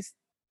 These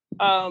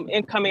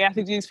incoming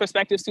athletes, these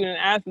prospective student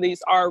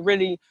athletes are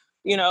really,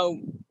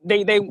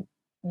 they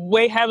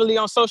weigh heavily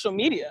on social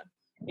media,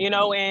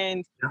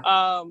 and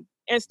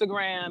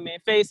Instagram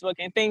and Facebook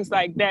and things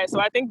like that. So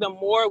I think the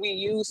more we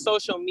use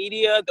social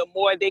media, the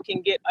more they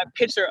can get a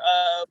picture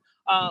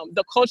of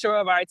the culture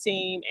of our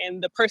team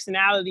and the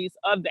personalities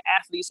of the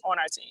athletes on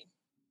our team.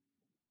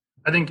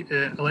 I think,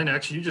 Elena,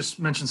 actually, you just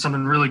mentioned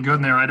something really good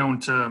in there.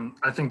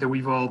 I think that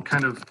we've all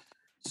kind of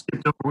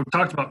skipped over. We've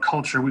talked about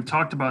culture. We've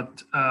talked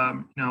about,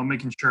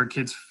 making sure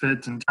kids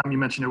fit. And Tom, you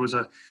mentioned it was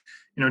do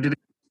the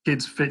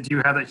kids fit? Do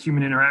you have that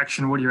human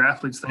interaction? What do your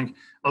athletes think?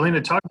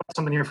 Elena, talk about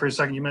something here for a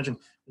second. You mentioned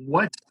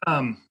what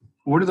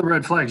are the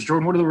red flags?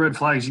 Jordan, what are the red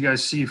flags you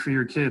guys see for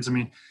your kids? I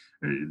mean,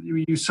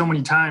 so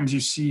many times you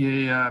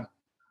see a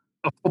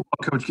football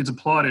coach gets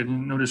applauded,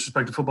 and no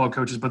disrespect to football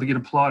coaches, but they get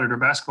applauded, or a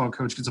basketball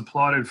coach gets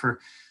applauded for,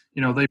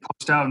 they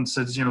post out and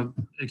says,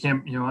 it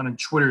can't, on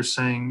Twitter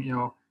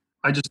saying,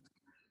 I just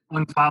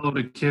unfollowed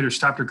a kid or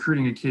stopped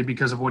recruiting a kid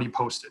because of what he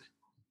posted.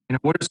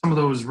 What are some of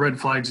those red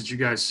flags that you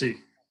guys see?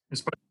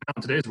 especially now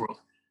in today's world?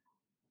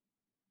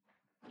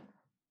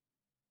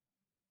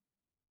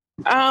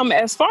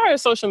 As far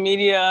as social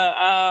media,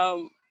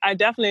 I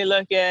definitely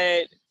look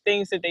at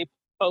things that they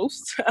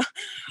post,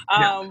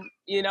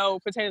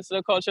 pertaining to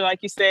the culture, like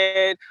you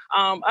said.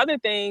 Other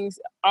things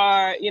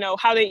are,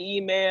 how they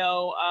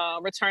email,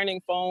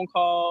 returning phone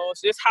calls,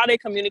 just how they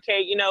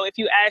communicate. If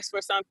you ask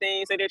for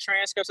something, say their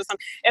transcripts or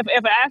something. If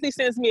an athlete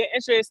sends me an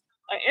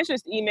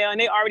interest email and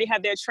they already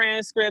have their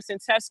transcripts and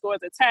test scores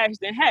attached,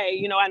 then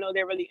hey, I know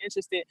they're really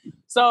interested.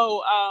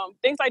 So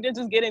things like that,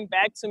 just getting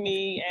back to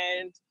me.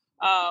 And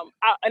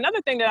another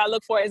thing that I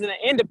look for is an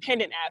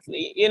independent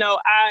athlete.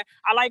 I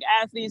like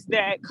athletes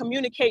that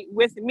communicate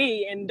with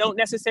me and don't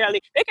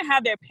necessarily, they can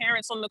have their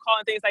parents on the call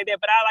and things like that,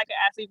 but I like an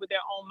athlete with their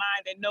own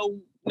mind that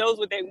knows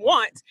what they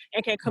want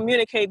and can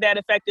communicate that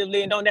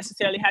effectively and don't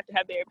necessarily have to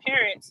have their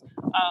parents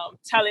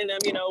telling them,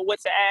 what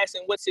to ask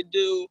and what to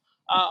do.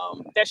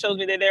 That shows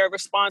me that they're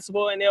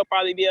responsible and they'll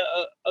probably be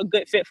a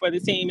good fit for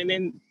the team. And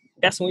then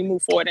that's when we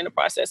move forward in the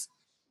process.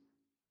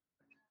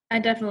 I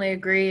definitely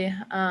agree.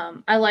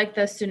 I like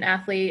the student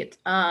athlete,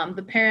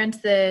 the parents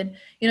that,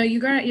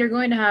 you're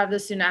going to have the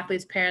student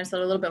athletes' parents that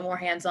are a little bit more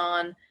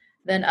hands-on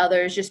than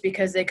others just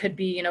because they could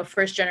be,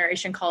 first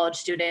generation college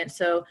students.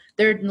 So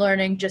they're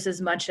learning just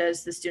as much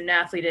as the student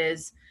athlete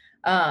is.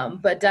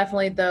 But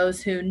definitely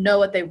those who know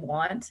what they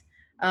want,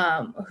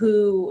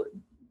 who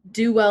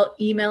do well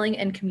emailing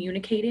and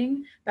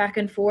communicating back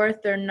and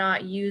forth. They're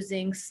not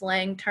using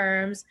slang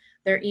terms.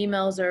 Their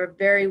emails are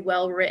very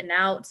well written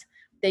out.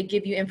 They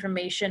give you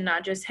information,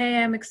 not just,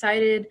 hey, I'm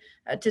excited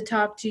to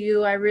talk to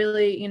you. I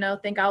really,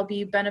 think I'll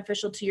be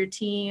beneficial to your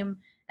team.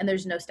 And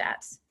there's no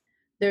stats.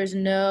 There's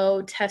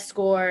no test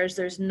scores.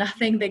 There's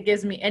nothing that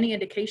gives me any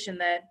indication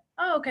that,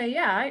 oh, okay,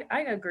 yeah,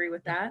 I agree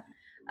with that.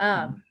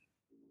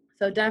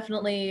 So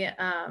definitely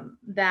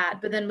that.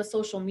 But then with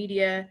social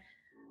media,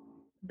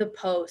 the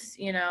posts,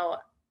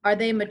 are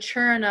they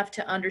mature enough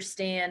to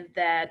understand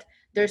that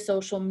their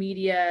social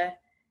media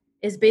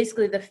is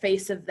basically the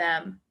face of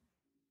them?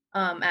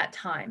 At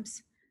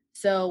times.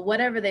 So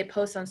whatever they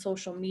post on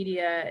social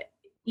media,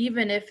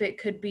 even if it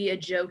could be a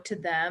joke to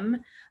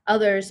them,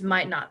 others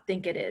might not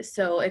think it is.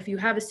 So if you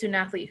have a student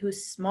athlete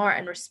who's smart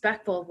and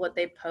respectful of what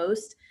they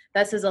post,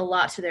 that says a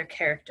lot to their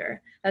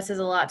character. That says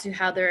a lot to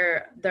how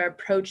they're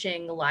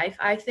approaching life,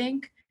 I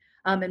think.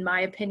 In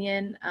my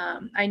opinion,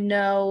 I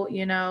know,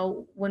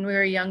 when we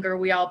were younger,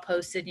 we all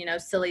posted,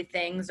 silly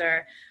things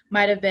or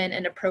might have been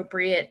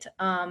inappropriate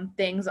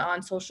things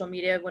on social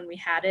media when we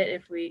had it,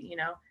 if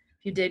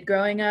you did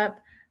growing up.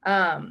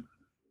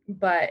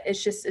 But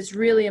it's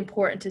really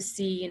important to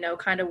see,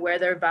 kind of where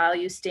their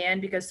values stand,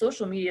 because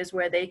social media is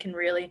where they can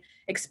really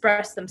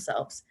express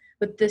themselves.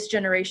 With this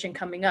generation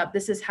coming up,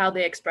 this is how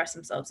they express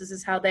themselves. This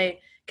is how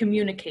they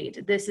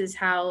communicate. This is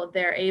how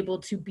they're able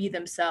to be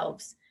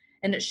themselves.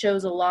 And it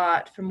shows a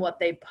lot from what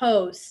they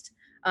post,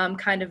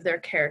 kind of their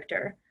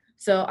character.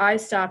 So I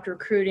stopped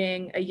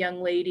recruiting a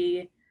young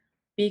lady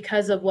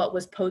because of what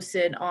was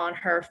posted on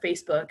her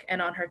Facebook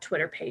and on her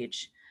Twitter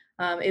page.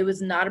 It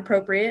was not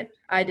appropriate.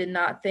 I did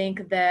not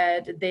think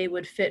that they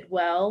would fit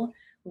well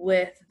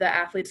with the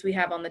athletes we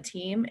have on the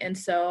team. And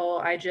so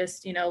I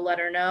just, let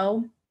her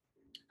know,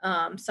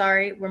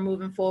 sorry, we're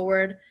moving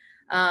forward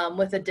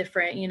with a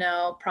different,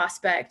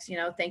 prospect.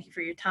 Thank you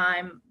for your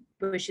time.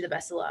 Wish you the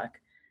best of luck.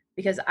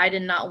 Because I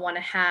did not want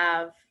to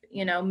have,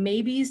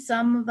 maybe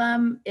some of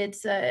them,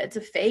 it's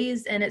a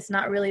phase and it's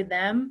not really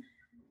them.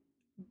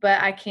 But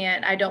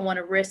I don't want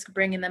to risk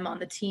bringing them on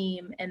the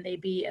team and they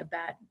be a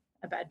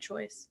bad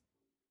choice.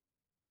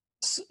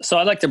 So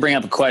I'd like to bring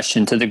up a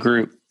question to the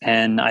group,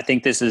 and I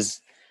think this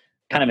is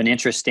kind of an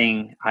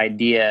interesting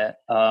idea.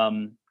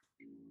 Do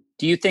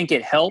you think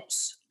it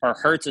helps or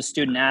hurts a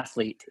student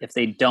athlete if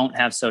they don't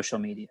have social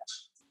media?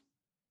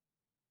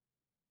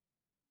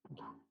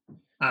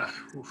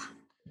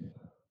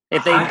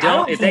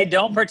 If they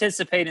don't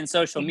participate in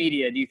social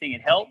media, do you think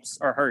it helps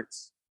or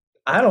hurts?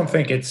 I don't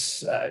think it's,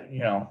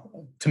 to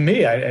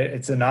me,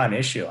 it's a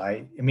non-issue.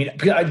 I mean,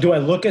 do I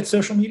look at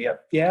social media?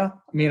 Yeah.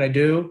 I mean, I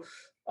do.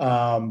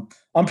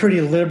 I'm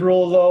pretty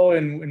liberal though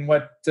in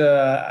what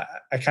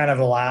I kind of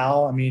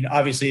allow. I mean,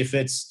 obviously if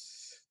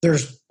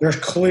there's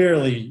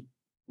clearly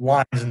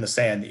lines in the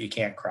sand that you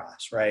can't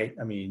cross, right?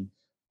 I mean,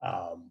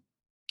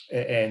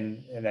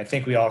 and I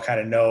think we all kind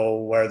of know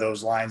where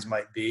those lines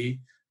might be.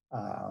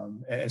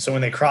 And so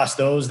when they cross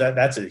those,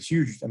 that's a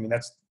huge, I mean,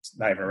 that's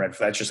not even a red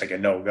flag. That's just like a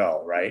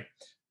no-go, right?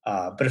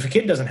 But if a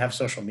kid doesn't have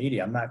social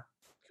media,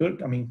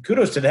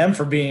 kudos to them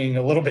for being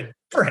a little bit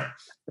different,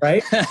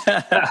 right?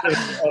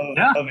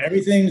 of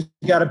everything,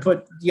 you got to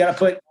put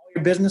all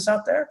your business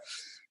out there.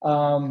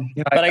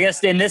 But I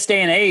guess in this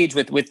day and age,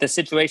 with the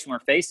situation we're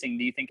facing,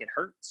 do you think it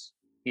hurts?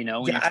 When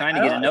you're trying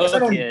to get to know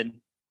a kid.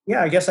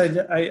 Yeah, I guess I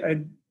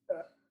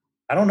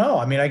don't know.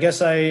 I mean, I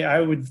guess I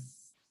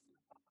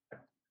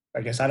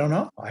don't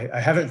know. I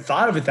haven't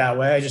thought of it that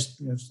way.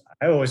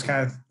 I always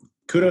kind of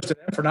kudos to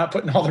them for not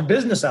putting all their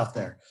business out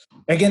there.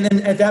 Again,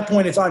 then at that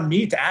point, it's on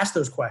me to ask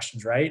those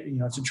questions, right?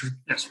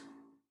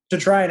 To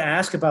try and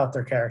ask about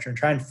their character and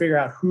try and figure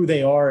out who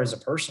they are as a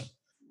person.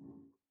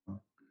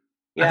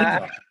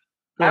 Yeah,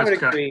 Go I ahead, would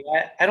Scott. agree.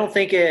 I don't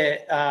think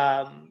it,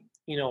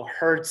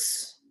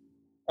 hurts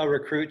a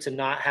recruit to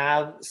not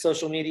have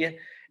social media.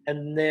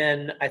 And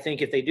then I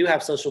think if they do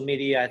have social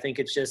media, I think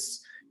it's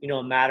just,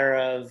 a matter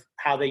of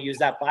how they use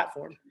that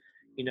platform.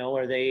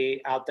 Are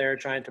they out there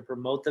trying to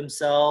promote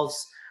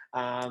themselves,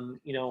 from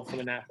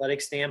an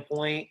athletic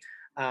standpoint,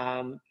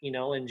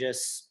 and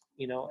just,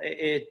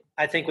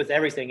 I think with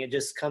everything, it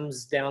just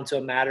comes down to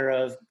a matter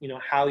of,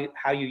 how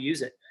you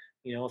use it,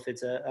 if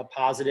it's a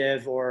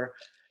positive or,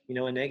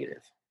 a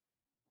negative.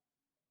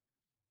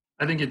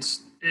 I think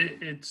it's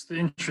the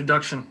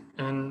introduction,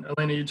 and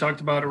Elena, you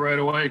talked about it right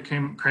away. It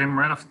came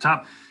right off the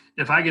top.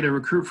 If I get a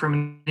recruit from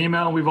an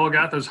email, we've all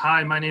got those.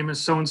 Hi, my name is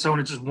so and so,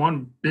 and it's just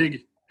one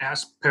big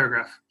ass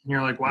paragraph, and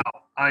you're like, wow,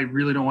 I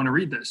really don't want to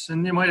read this.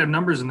 And you might have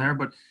numbers in there,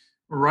 but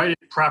write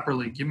it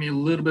properly. Give me a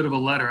little bit of a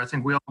letter. I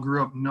think we all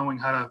grew up knowing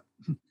how to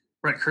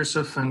write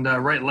cursive and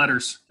write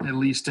letters, at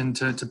least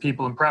into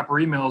people, and proper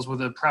emails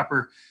with a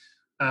proper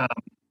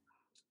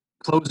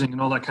closing and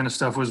all that kind of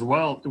stuff was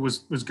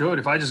good.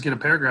 If I just get a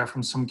paragraph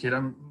from some kid,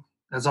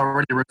 that's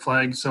already a red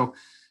flag. So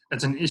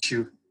that's an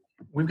issue.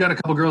 We've got a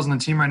couple girls on the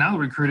team right now that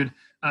recruited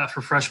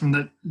for freshmen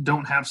that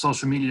don't have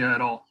social media at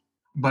all.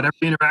 But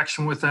every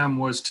interaction with them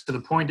was to the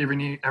point.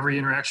 Every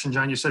interaction,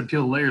 John, you said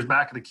peel the layers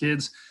back of the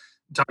kids,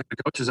 talk to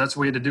the coaches. That's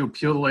the way to do.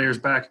 Peel the layers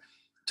back,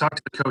 talk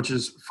to the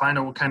coaches, find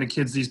out what kind of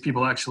kids these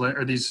people actually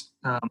are. These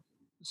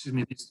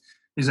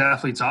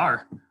athletes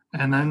are,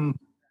 and then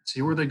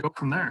see where they go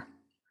from there.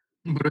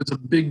 But it's a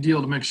big deal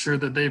to make sure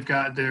that they've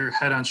got their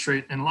head on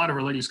straight. And a lot of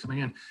our ladies coming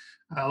in,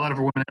 a lot of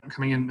our women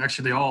coming in,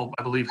 actually they all,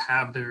 I believe,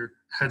 have their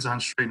heads on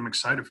straight. I'm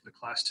excited for the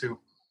class too.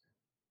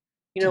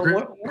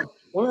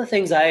 One of the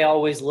things I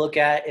always look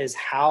at is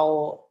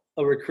how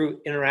a recruit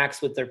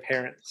interacts with their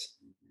parents.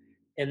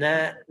 And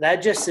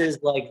that just is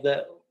like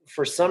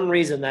for some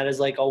reason, that is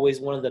like always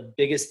one of the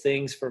biggest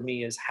things for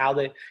me is how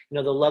they,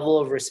 the level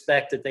of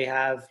respect that they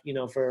have,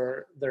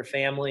 for their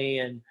family.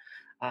 And,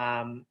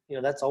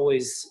 that's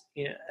always,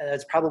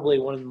 that's probably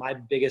one of my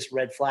biggest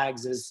red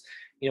flags is,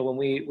 when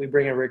we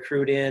bring a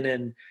recruit in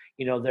and,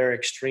 they're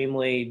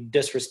extremely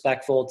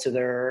disrespectful to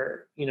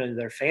their,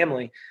 their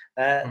family,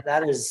 that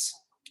has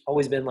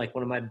always been like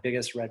one of my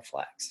biggest red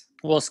flags.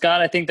 Well,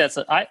 Scott, I think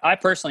I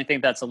personally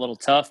think that's a little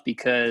tough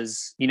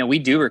because, we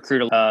do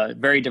recruit a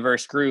very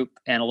diverse group,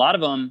 and a lot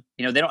of them,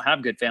 they don't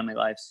have good family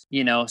lives,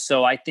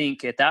 so I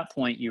think at that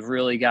point, you've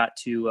really got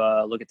to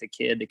look at the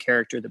kid, the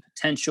character, the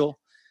potential.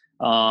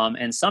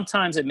 And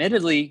sometimes,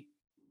 admittedly,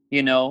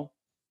 we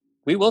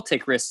will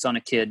take risks on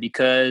a kid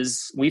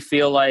because we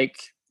feel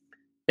like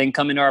they can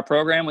come into our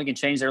program, we can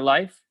change their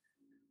life.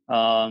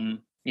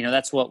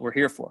 That's what we're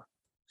here for.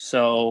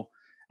 So,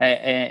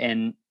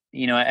 and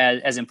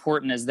as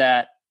important as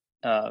that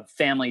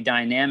family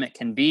dynamic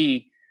can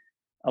be,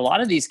 a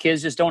lot of these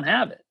kids just don't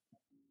have it,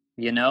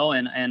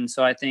 and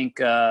so I think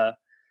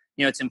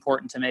it's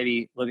important to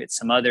maybe look at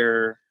some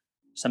other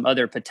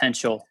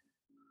potential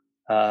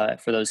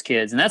for those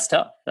kids, and that's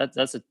tough.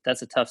 That's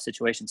a tough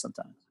situation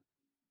sometimes.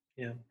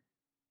 Yeah.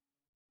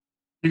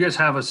 You guys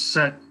have a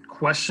set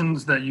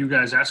questions that you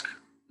guys ask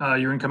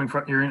your incoming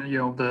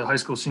the high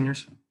school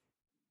seniors?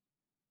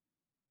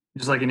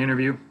 Just like an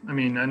interview. I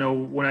mean, I know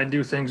when I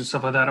do things and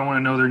stuff like that, I want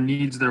to know their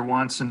needs, their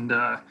wants, and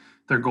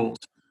their goals.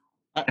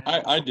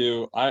 I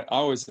do. I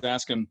always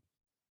ask them,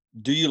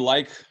 do you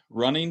like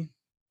running?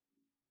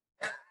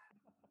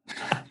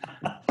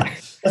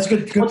 That's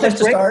good.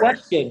 That's a great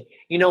question.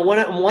 One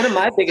of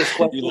my biggest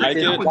questions like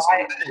is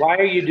why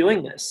are you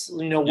doing this?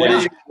 What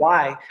is your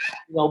why?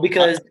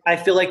 Because I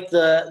feel like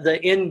the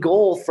end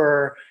goal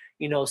for,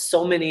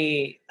 so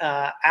many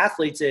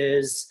athletes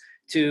is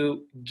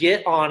to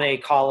get on a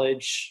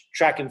college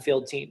track and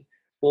field team.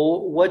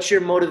 Well, what's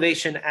your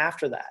motivation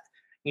after that?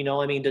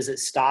 Does it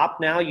stop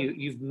now?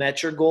 You've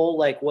met your goal.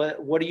 Like what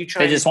are you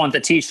trying? They just want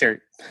the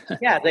T-shirt.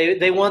 Yeah,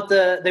 they want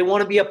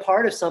to be a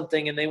part of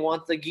something, and they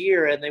want the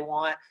gear, and they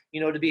want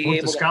to be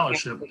able to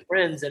scholarship with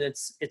friends, and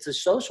it's a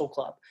social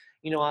club.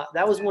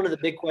 That was one of the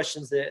big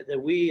questions that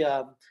we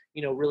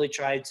really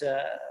tried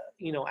to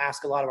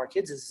ask a lot of our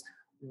kids is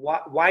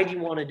why do you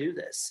want to do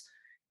this?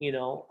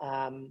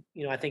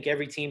 I think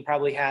every team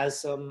probably has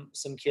some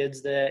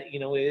kids that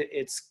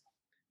it's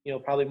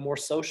probably more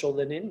social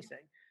than anything.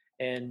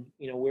 And,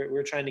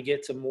 we're trying to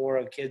get to more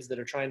of kids that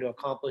are trying to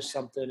accomplish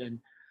something and,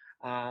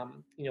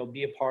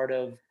 be a part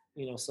of,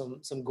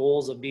 some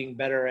goals of being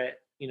better at,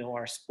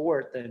 our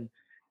sport than,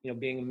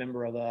 being a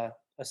member of a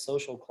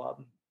social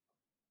club.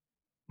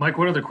 Mike,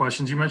 what other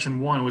questions? You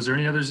mentioned one. Was there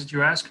any others that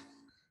you asked?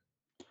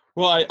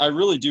 Well, I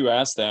really do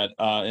ask that.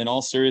 In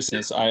all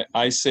seriousness,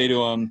 I say to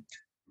them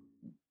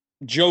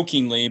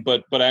jokingly,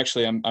 but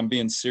actually I'm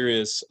being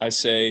serious. I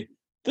say,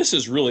 this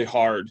is really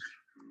hard.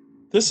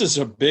 This is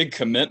a big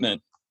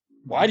commitment.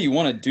 Why do you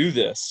want to do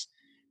this?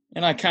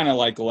 And I kind of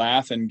like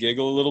laugh and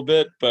giggle a little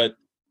bit, but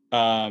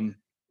I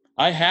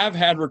have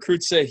had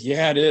recruits say,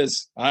 yeah, it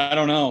is. I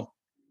don't know,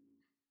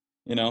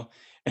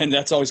 and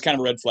that's always kind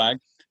of a red flag.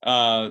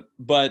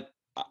 But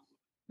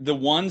the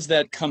ones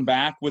that come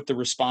back with the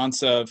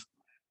response of,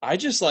 I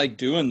just like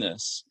doing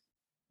this.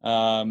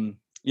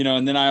 You know,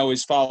 and then I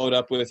always followed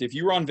up with, if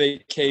you were on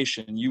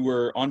vacation,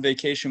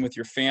 with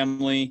your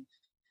family,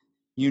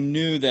 you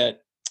knew that,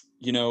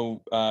 you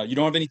know, you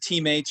don't have any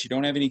teammates, you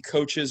don't have any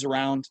coaches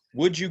around.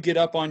 Would you get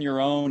up on your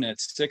own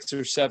at 6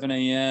 or 7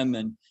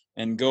 a.m.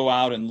 and go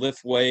out and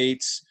lift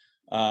weights,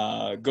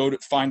 go to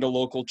find a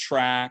local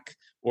track,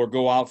 or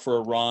go out for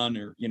a run,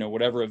 or, you know,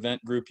 whatever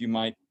event group you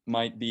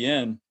might be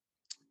in?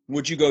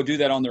 Would you go do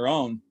that on their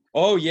own?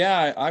 Oh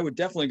yeah, I would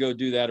definitely go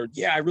do that. Or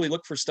yeah, I really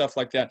look for stuff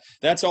like that.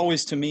 That's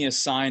always to me a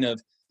sign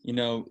of, you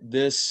know,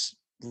 this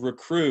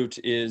recruit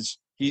is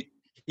he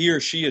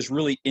or she is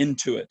really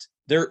into it.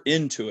 They're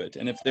into it.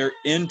 And if they're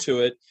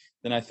into it,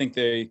 then I think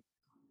they,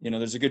 you know,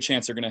 there's a good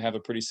chance they're going to have a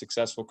pretty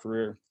successful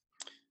career.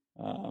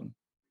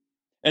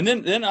 And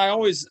then I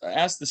always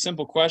ask the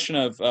simple question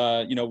of,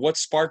 you know, what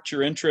sparked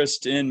your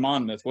interest in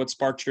Monmouth? What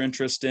sparked your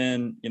interest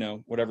in, you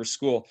know, whatever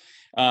school,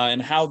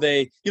 and how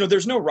they, you know,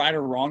 there's no right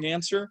or wrong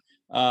answer,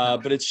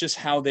 but it's just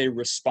how they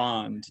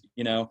respond.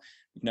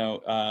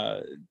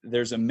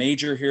 There's a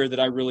major here that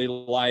I really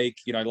like.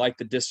 You know, I like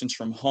the distance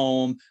from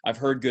home. I've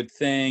heard good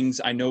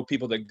things. I know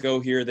people that go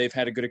here, they've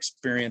had a good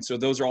experience. So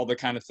those are all the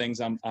kind of things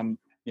I'm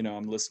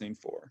listening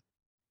for.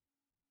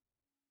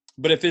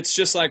 But if it's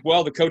just like,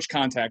 well, the coach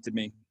contacted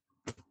me,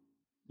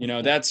 you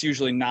know, that's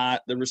usually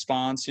not the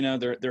response. You know,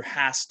 there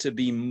has to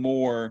be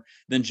more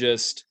than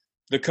just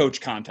the coach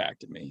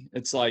contacted me.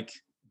 It's like,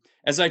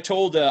 as I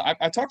told,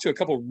 I talked to a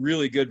couple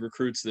really good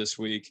recruits this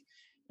week.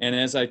 And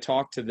as I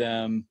talked to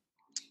them,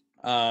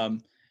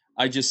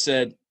 I just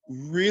said,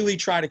 really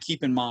try to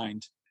keep in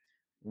mind,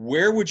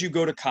 where would you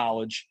go to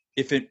college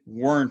if it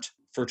weren't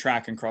for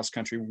track and cross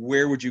country?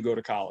 Where would you go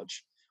to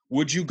college?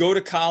 Would you go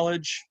to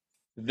college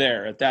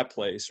there at that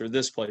place or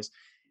this place?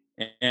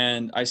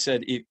 And I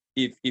said,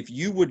 if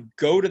you would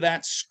go to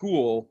that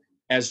school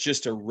as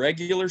just a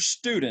regular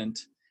student,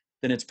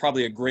 then it's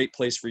probably a great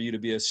place for you to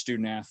be a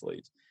student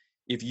athlete.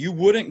 If you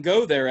wouldn't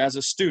go there as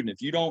a student,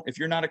 if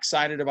you're not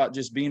excited about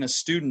just being a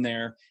student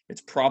there,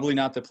 it's probably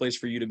not the place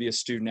for you to be a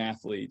student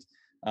athlete.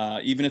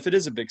 Even if it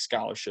is a big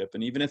scholarship,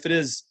 and even if it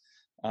is,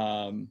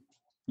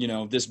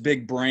 this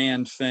big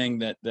brand thing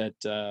that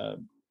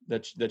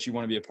you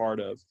want to be a part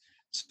of.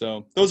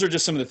 So those are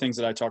just some of the things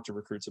that I talk to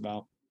recruits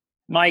about.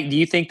 Mike, do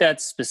you think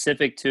that's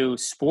specific to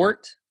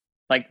sport?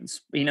 Like,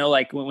 you know,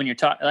 like when you're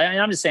talking,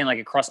 I'm just saying like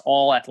across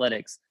all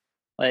athletics,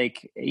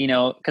 like, you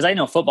know, because I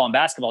know football and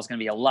basketball is going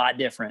to be a lot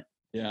different.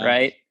 Yeah.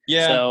 Right.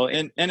 Yeah. So,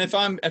 and if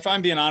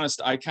I'm being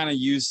honest, I kind of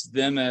use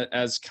them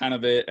as kind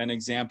of an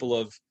example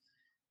of,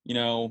 you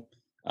know,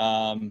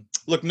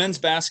 look, men's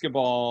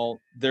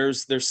basketball,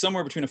 there's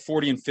somewhere between a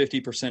 40 and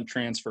 50%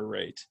 transfer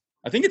rate.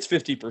 I think it's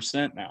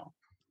 50% now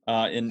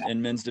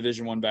in men's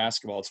Division I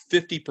basketball. It's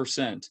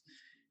 50%.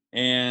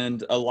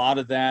 And a lot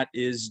of that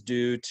is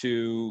due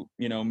to,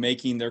 you know,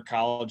 making their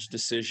college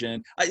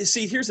decision.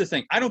 See, here's the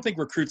thing. I don't think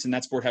recruits in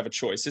that sport have a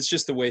choice. It's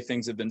just the way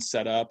things have been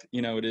set up.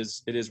 You know, it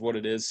is what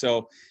it is.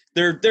 So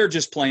they're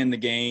just playing the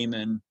game,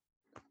 and,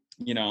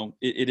 you know,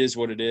 it is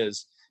what it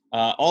is.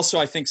 Also,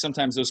 I think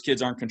sometimes those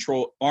kids aren't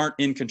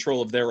in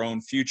control of their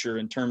own future,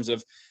 in terms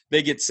of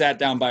they get sat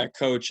down by a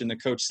coach and the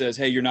coach says,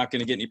 hey, you're not going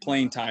to get any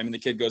playing time. And the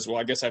kid goes, well,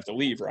 I guess I have to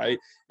leave. Right.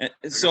 And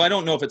so I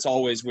don't know if it's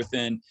always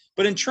within,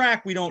 but in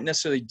track, we don't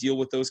necessarily deal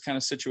with those kind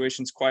of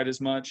situations quite as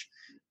much.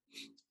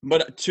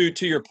 But to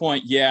your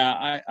point,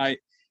 yeah,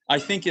 I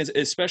think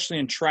especially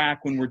in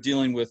track, when we're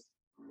dealing with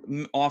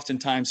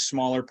oftentimes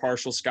smaller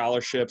partial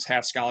scholarships,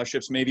 half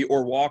scholarships maybe,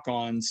 or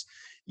walk-ons,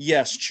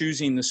 yes,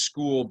 choosing the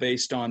school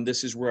based on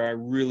this is where I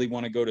really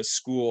want to go to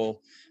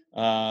school,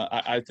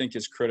 I think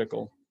is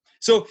critical.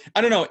 So I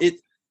don't know,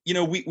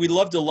 we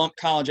love to lump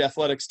college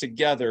athletics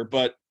together,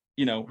 but,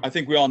 you know, I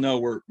think we all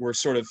know we're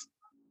sort of,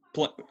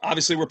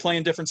 obviously we're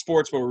playing different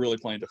sports, but we're really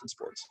playing different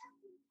sports.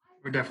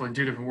 We're definitely in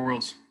two different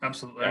worlds.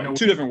 Absolutely. I know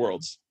two different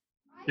worlds.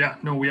 Yeah,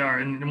 no, we are.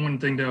 And one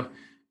thing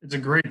it's a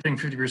great thing.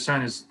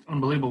 50% is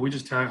unbelievable. We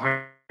just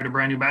hired a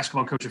brand new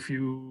basketball coach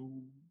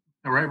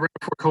right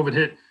before COVID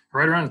hit.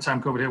 Right around the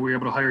time COVID hit, we were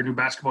able to hire a new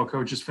basketball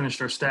coach. Just finished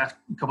our staff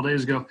a couple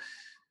days ago.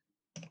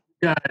 We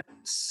got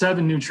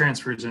 7 new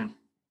transfers in.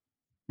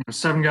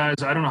 7 guys.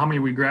 I don't know how many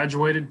we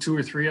graduated, 2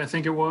 or 3, I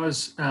think it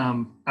was.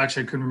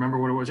 Actually, I couldn't remember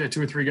what it was. Yeah,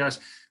 2 or 3 guys.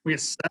 We got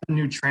 7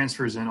 new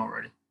transfers in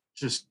already.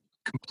 Just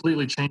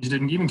completely changed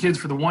it. And even kids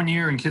for the 1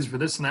 year and kids for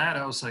this and that.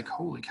 I was like,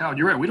 holy cow,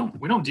 you're right. We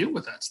don't deal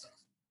with that stuff.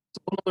 It's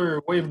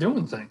another way of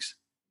doing things.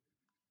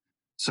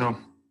 So,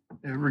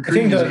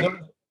 recruiting.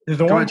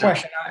 The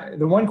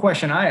one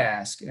question I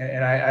ask,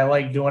 and I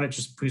like doing it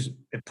just because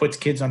it puts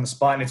kids on the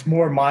spot, and it's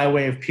more my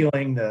way of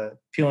peeling the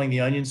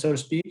onion, so to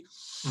speak.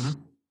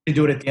 Mm-hmm. I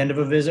do it at the end of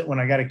a visit when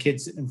I got a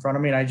kid sitting in front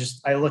of me, and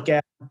I look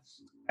at them,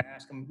 I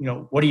ask them, you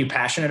know, what are you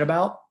passionate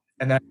about?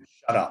 And then I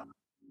shut up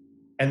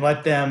and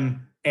let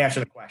them answer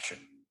the question.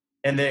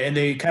 And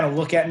they kind of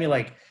look at me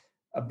like,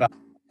 about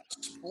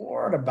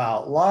sport,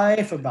 about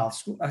life, about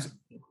school. I said,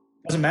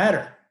 doesn't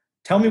matter.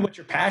 Tell me what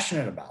you're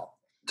passionate about.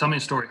 Tell me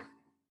a story.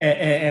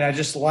 And I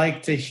just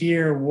like to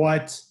hear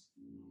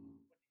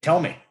tell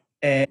me.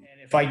 And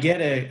if I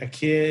get a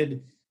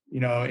kid,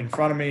 you know, in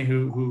front of me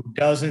who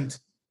doesn't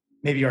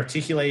maybe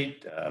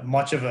articulate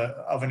much of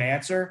an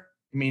answer.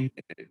 I mean,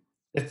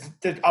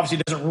 it obviously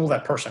doesn't rule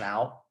that person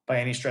out by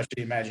any stretch of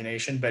the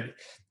imagination, but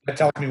it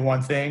tells me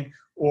one thing.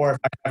 Or if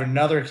I have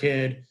another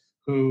kid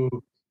who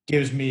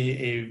gives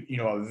me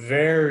a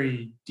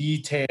very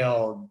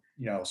detailed,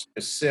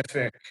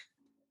 specific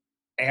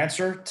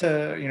answer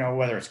to,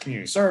 whether it's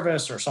community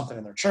service or something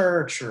in their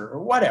church or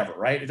whatever,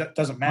 right? It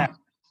doesn't matter.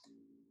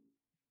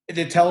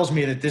 It tells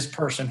me that this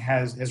person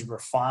has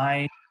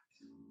refined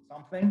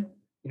something,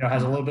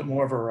 has a little bit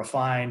more of a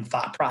refined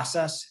thought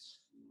process,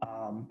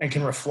 and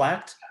can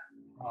reflect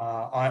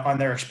on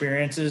their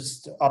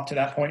experiences up to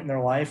that point in their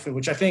life,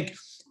 which I think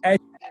as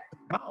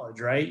college,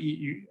 right?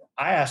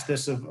 I ask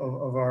this of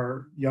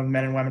our young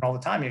men and women all the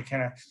time. You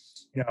kind of,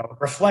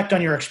 reflect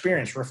on your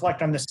experience,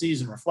 reflect on this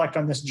season, reflect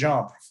on this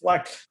jump,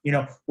 reflect,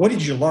 what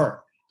did you learn?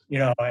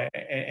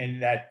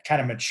 And that kind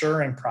of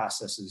maturing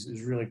process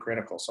is really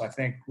critical. So I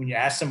think when you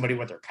ask somebody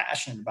what they're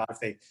passionate about, if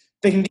they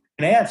can get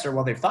an answer,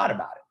 well, they've thought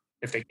about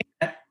it. If they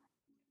can't,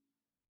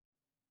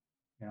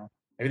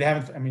 maybe they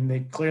haven't. I mean, they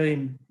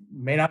clearly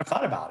may not have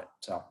thought about it.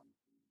 So,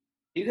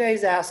 you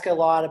guys ask a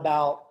lot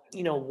about,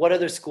 what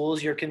other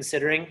schools you're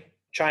considering,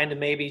 trying to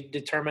maybe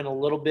determine a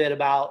little bit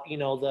about,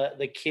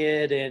 the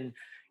kid and,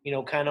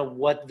 kind of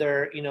what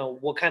they're,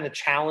 what kind of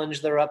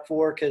challenge they're up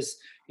for. Cause,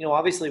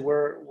 obviously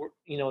we're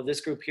this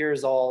group here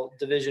is all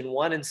Division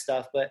I and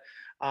stuff, but,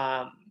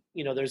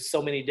 there's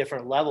so many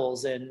different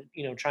levels and,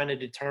 trying to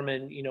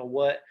determine,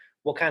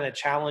 what kind of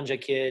challenge a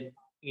kid,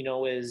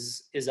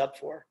 is up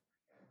for.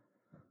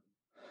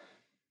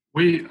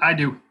 I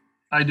do.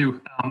 I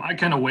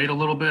kind of wait a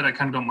little bit. I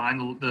kind of don't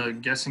mind the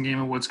guessing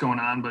game of what's going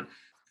on, but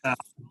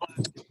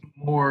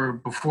more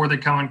before they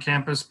come on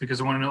campus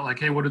because I want to know, like,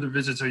 hey, what are the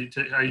visits are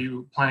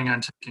you planning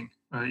on taking?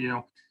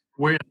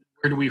 Where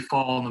do we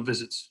fall on the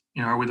visits?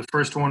 Are we the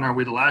first one? Are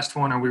we the last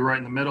one? Are we right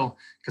in the middle?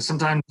 Because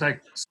sometimes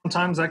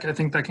I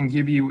think that can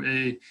give you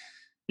a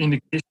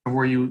indication of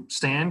where you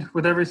stand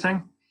with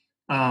everything.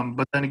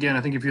 But then again,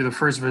 I think if you're the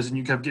first visit and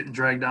you kept getting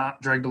dragged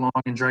along,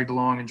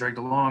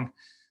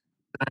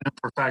 I know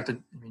for a fact that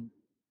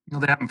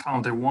they haven't found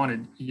what they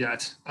wanted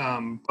yet.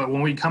 But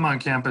when we come on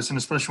campus, and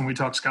especially when we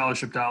talk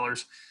scholarship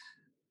dollars,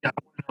 I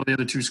want to know the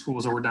other two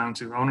schools that we're down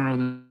to. I want to know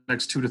the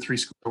next 2 to 3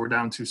 schools that we're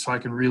down to, so I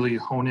can really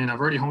hone in. I've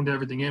already honed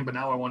everything in, but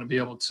now I want to be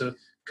able to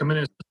come in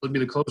and be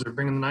the closer,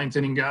 bring in the ninth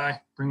inning guy,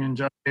 bring in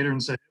Josh Hader,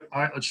 and say,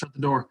 all right, let's shut the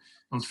door.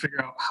 Let's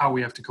figure out how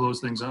we have to close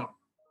things up.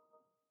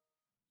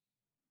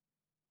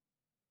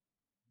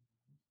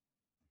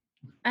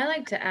 I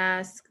like to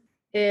ask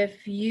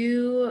if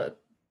you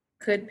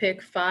could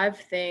pick 5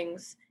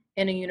 things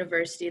in a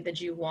university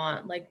that you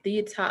want, like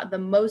the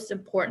most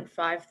important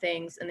 5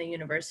 things in the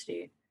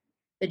university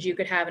that you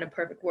could have in a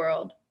perfect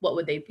world, what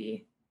would they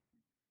be?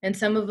 And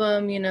some of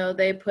them,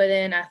 they put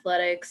in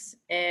athletics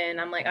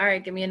and I'm like, all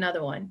right, give me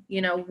another one.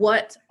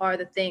 What are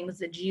the things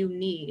that you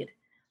need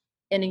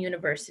in a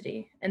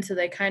university? And so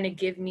they kind of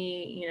give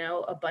me,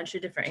 a bunch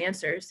of different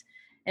answers,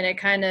 and it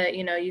kind of,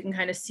 you can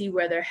kind of see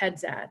where their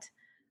head's at.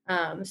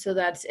 So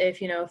that's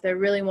if they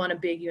really want a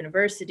big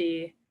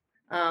university,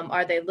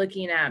 are they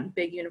looking at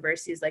big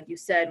universities? Like you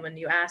said, when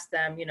you ask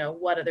them,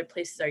 what other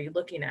places are you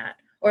looking at?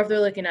 Or if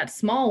they're looking at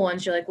small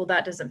ones, you're like, well,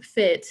 that doesn't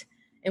fit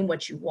in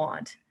what you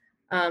want.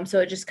 So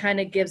it just kind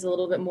of gives a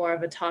little bit more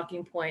of a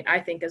talking point, I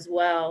think, as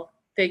well,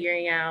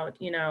 figuring out,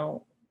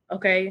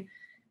 okay,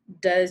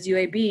 does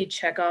UAB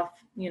check off,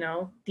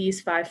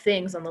 these 5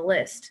 things on the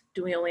list?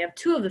 Do we only have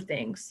 2 of the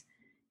things?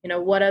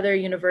 What other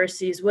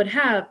universities would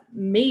have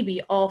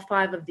maybe all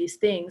 5 of these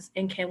things?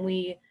 And can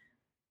we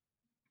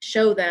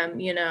show them,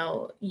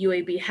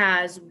 UAB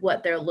has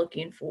what they're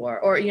looking for,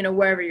 or,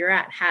 wherever you're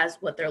at has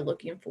what they're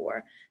looking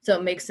for. So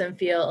it makes them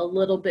feel a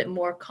little bit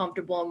more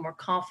comfortable and more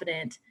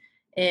confident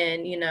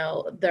in,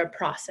 their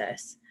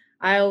process.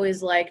 I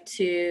always I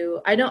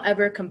don't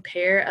ever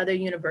compare other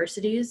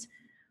universities,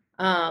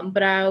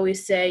 but I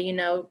always say,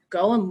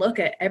 go and look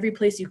at every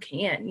place you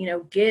can,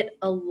 get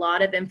a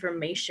lot of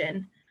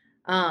information,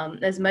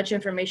 as much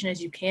information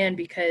as you can,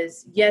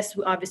 because yes,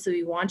 obviously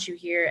we want you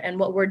here. And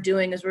what we're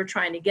doing is we're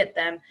trying to get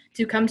them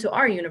to come to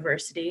our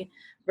university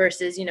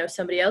versus,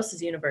 somebody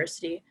else's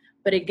university.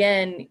 But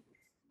again,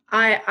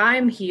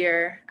 I'm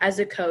here as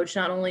a coach,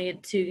 not only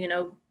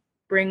to,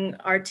 bring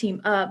our team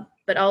up,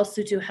 but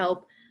also to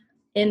help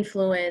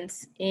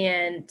influence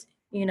and,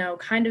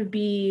 kind of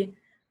be,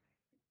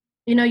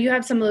 you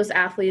have some of those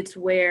athletes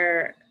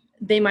where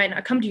they might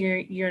not come to your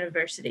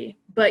university,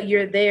 but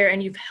you're there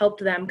and you've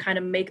helped them kind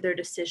of make their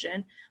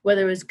decision,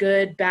 whether it was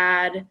good,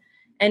 bad,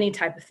 any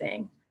type of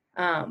thing.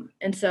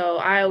 And so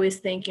I always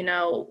think,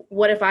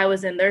 what if I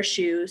was in their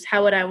shoes?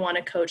 How would I want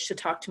a coach to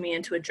talk to me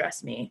and to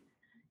address me?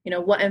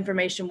 What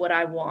information would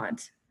I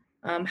want?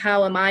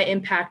 How am I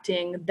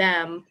impacting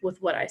them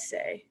with what I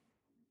say?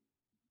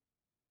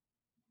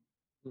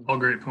 All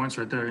great points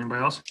right there.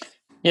 Anybody else?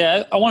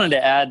 Yeah, I wanted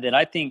to add that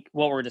I think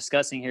what we're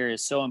discussing here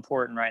is so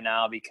important right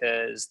now,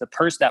 because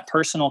that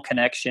personal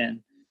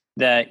connection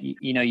that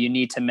you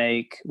need to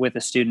make with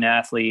a student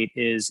athlete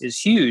is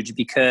huge,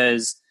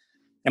 because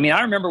I mean,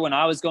 I remember when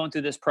I was going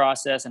through this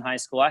process in high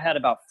school, I had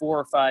about 4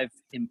 or 5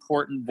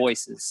 important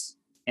voices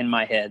in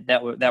my head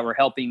that were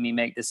helping me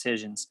make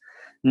decisions.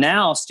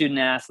 Now student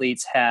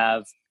athletes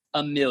have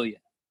a million.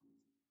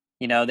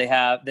 You know, they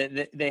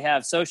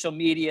have social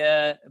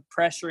media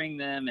pressuring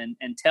them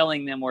and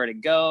telling them where to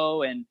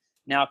go. And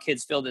now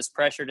kids feel this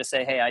pressure to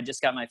say, hey, I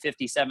just got my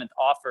 57th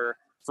offer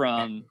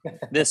from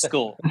this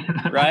school,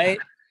 right?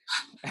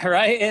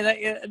 Right.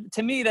 And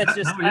to me, that's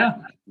just,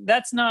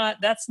 that's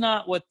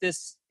not what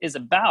this is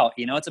about.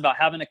 You know, it's about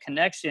having a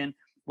connection.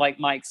 Like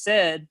Mike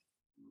said,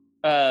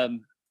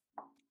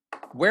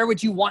 where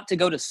would you want to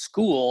go to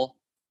school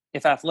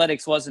if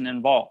athletics wasn't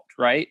involved,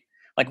 right?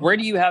 Like, where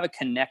do you have a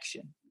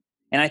connection?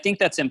 And I think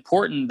that's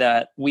important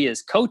that we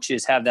as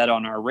coaches have that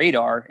on our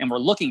radar, and we're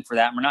looking for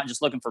that. And we're not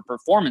just looking for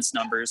performance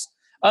numbers.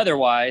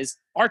 Otherwise,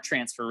 our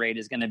transfer rate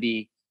is going to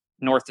be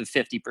north of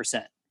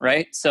 50%,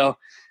 right? So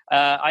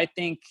I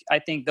think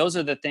those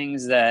are the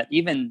things that,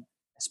 even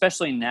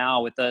especially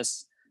now with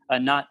us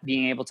not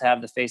being able to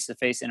have the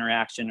face-to-face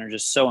interaction, are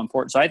just so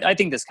important. So I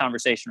think this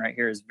conversation right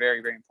here is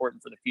very, very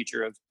important for the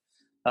future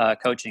of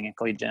coaching and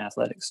collegiate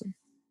athletics.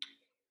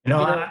 You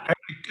know,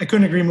 I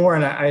couldn't agree more.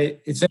 And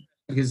it's interesting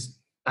because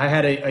I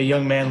had a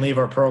young man leave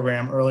our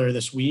program earlier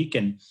this week,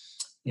 and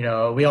you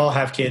know, we all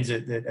have kids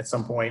that at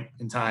some point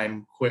in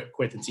time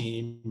quit the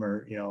team,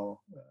 or you know,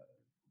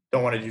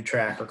 don't want to do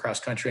track or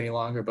cross country any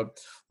longer. But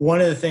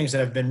one of the things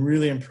that I've been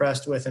really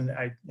impressed with, and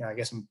I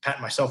guess I'm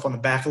patting myself on the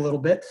back a little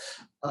bit,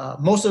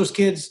 most of those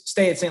kids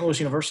stay at St. Louis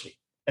University,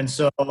 and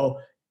so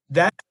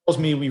that tells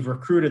me we've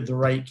recruited the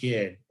right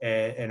kid.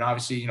 And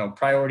obviously, you know,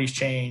 priorities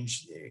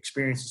change,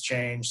 experiences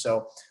change.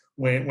 So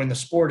when the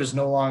sport is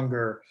no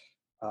longer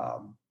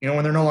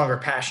when they're no longer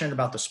passionate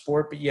about the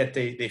sport, but yet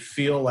they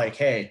feel like,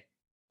 hey,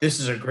 this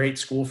is a great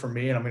school for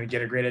me, and I'm going to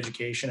get a great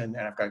education, and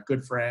I've got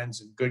good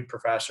friends and good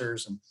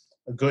professors and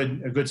a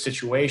good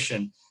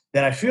situation,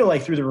 then I feel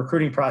like through the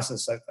recruiting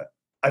process,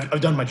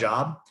 I've done my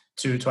job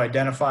to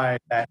identify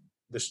that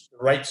the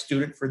right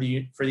student for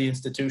the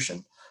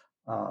institution.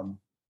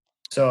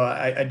 So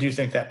I do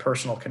think that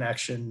personal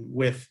connection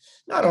with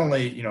not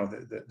only, you know,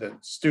 the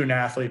student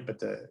athlete,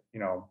 but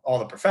all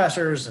the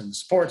professors and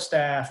support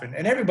staff and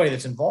everybody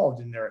that's involved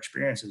in their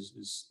experiences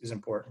is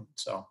important.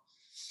 So,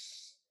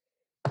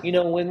 you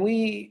know, when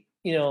we,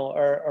 you know,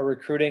 are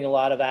recruiting a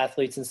lot of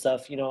athletes and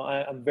stuff, you know,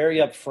 I'm very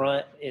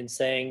upfront in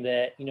saying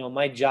that, you know,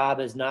 my job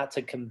is not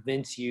to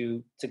convince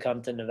you to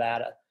come to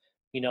Nevada.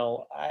 You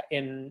know,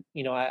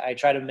 I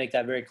try to make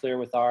that very clear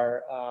with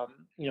our,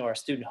 our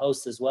student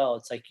hosts as well.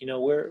 It's like, you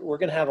know, we're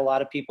going to have a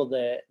lot of people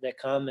that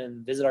come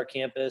and visit our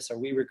campus, or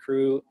we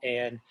recruit,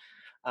 and,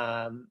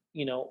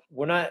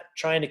 we're not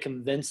trying to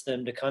convince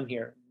them to come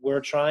here. We're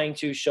trying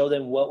to show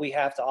them what we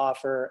have to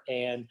offer,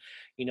 and,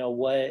 you know,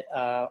 what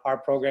our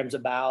program's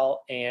about,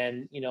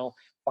 and, you know,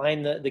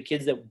 find the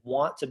kids that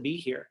want to be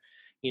here.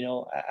 You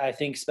know, I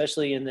think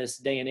especially in this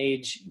day and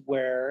age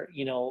where,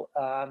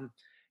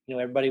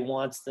 everybody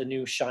wants the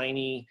new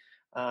shiny,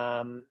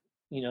 the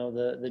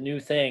new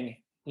thing,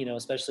 you know,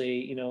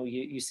 especially, you know,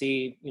 you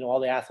see, you know,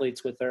 all the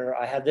athletes with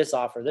I had this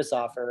offer,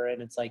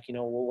 and it's like, you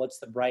know, well, what's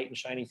the bright and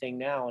shiny thing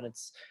now? And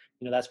it's,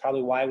 you know, that's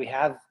probably why we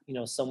have, you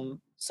know,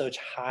 such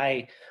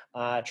high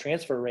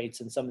transfer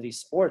rates in some of these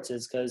sports,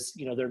 is because,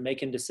 you know, they're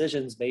making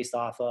decisions based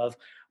off of,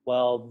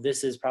 well,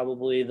 this is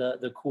probably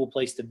the cool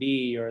place to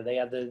be, or they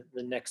have the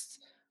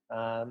next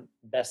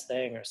best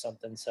thing or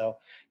something. So,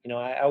 you know,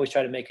 I always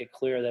try to make it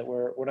clear that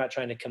we're not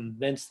trying to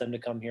convince them to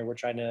come here. We're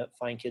trying to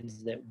find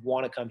kids that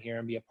want to come here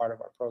and be a part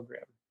of our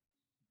program.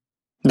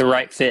 The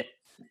right fit.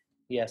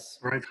 Yes.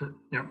 Right fit.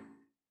 Yep.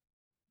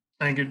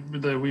 I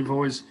think we've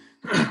always,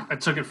 I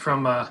took it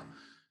from a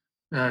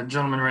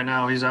gentleman right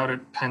now. He's out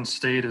at Penn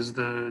State as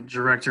the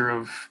director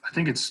of, I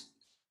think it's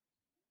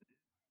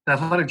the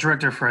athletic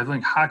director for, I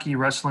think, hockey,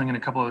 wrestling, and a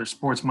couple other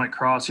sports. Mike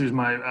Cross. He was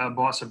my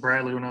boss at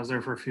Bradley when I was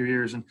there for a few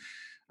years. And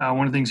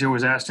one of the things he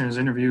always asked in his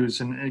interviews,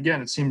 and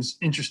again, it seems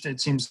interesting.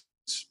 It seems,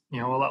 you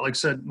know, a lot like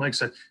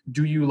said,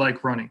 do you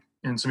like running?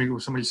 And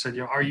somebody said,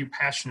 you know, are you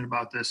passionate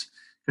about this?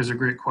 Because they're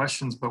great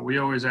questions. But we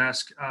always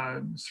ask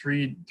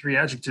three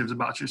adjectives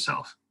about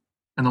yourself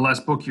and the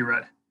last book you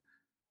read.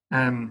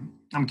 And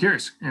I'm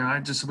curious, you know, I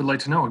just would like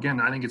to know. Again,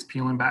 I think it's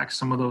peeling back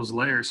some of those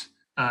layers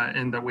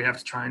and that we have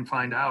to try and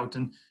find out.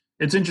 And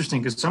it's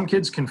interesting because some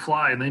kids can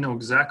fly and they know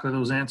exactly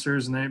those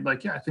answers, and they're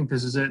like, yeah, I think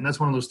this is it. And that's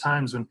one of those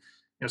times when,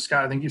 you know,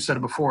 Scott, I think you said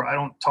it before, I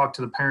don't talk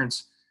to the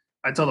parents.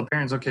 I tell the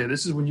parents, okay,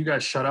 this is when you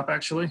guys shut up,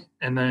 actually,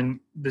 and then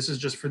this is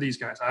just for these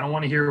guys. I don't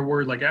want to hear a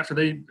word. Like, after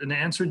they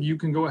answered, you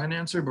can go ahead and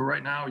answer, but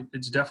right now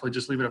it's definitely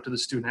just leave it up to the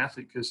student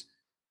athlete, because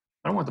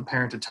I don't want the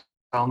parent to tell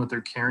them that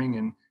they're caring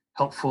and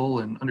helpful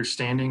and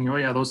understanding. Oh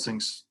yeah, those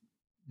things,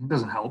 it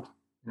doesn't help.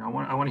 You know,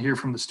 I want to hear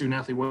from the student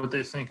athlete what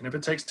they think, and if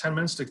it takes 10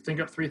 minutes to think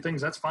up 3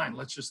 things, that's fine.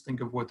 Let's just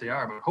think of what they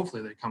are, but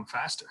hopefully they come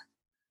faster.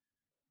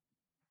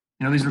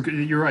 You know,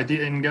 you're right,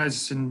 and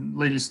guys and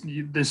ladies,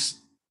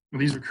 these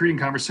recruiting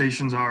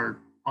conversations are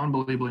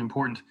unbelievably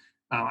important.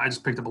 I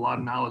just picked up a lot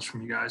of knowledge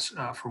from you guys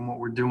from what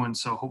we're doing.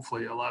 So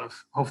hopefully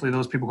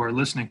those people who are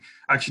listening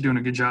are actually doing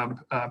a good job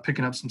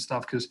picking up some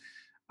stuff, because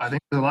I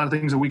think there's a lot of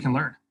things that we can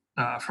learn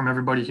from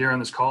everybody here on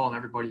this call and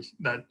everybody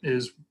that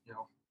is,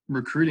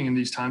 recruiting in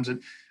these times that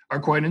are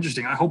quite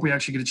interesting. I hope we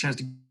actually get a chance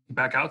to get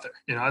back out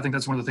there. I think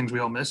that's one of the things we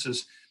all miss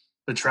is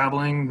the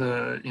traveling,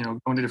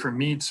 going to different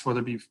meets,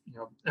 whether it be,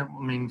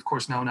 of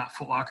course now not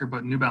Foot Locker,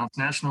 but New Balance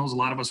Nationals. A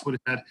lot of us would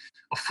have had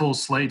a full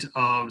slate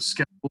of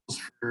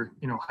schedules for,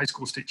 high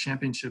school state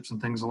championships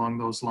and things along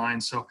those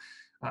lines. So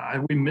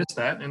we miss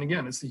that. And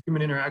again, it's the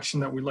human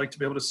interaction that we like to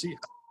be able to see.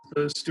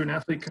 How the student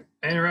athlete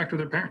interact with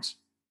their parents.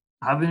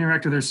 How do they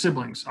interact with their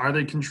siblings? Are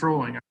they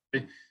controlling? Are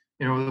they,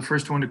 the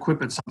first one to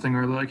quip at something,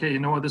 or they're like, hey, you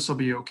know what, this will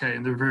be okay.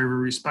 And they're very,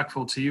 very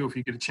respectful to you if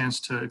you get a chance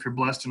to, if you're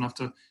blessed enough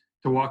to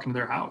walk into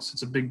their house.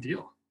 It's a big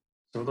deal.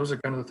 So those are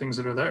kind of the things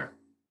that are there.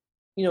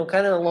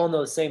 Kind of along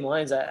those same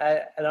lines,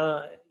 I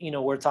don't,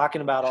 we're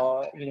talking about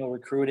all,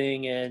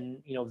 recruiting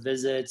and,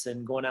 visits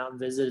and going out and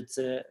visits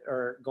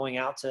or going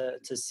out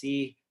to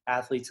see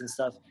athletes and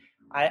stuff.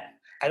 I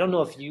don't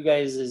know if you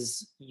guys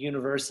as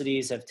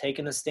universities have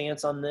taken a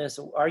stance on this.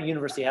 Our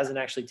university hasn't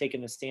actually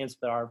taken a stance,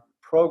 but our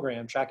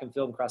program, track and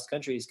field and cross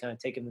country, is kind of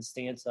taken the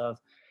stance of,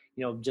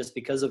 just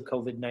because of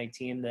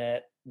COVID-19,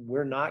 that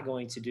we're not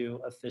going to do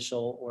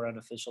official or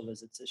unofficial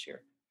visits this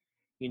year.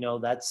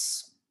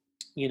 That's,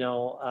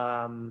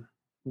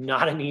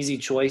 not an easy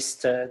choice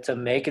to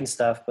make and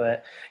stuff,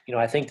 but,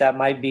 I think that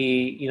might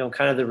be,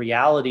 kind of the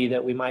reality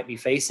that we might be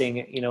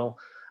facing,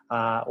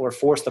 or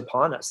forced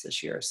upon us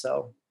this year.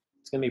 So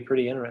it's going to be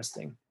pretty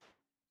interesting.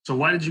 So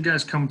why did you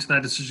guys come to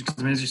that decision?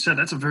 Because as you said,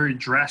 that's a very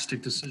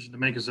drastic decision to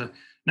make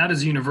not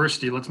as a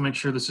university. Let's make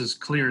sure this is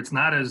clear. It's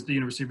not as the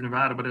University of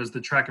Nevada, but as the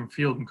track and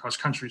field and cross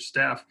country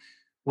staff.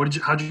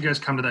 How did you guys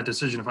come to that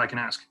decision, if I can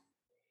ask?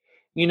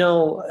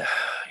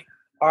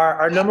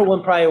 Our number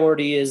one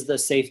priority is the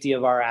safety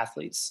of our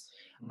athletes.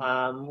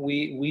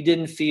 We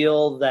didn't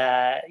feel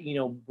that,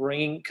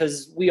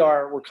 because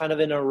we're kind of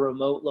in a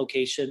remote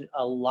location.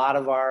 A lot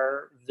of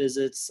our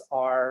visits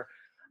are,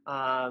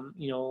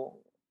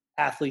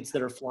 athletes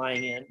that are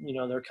flying in,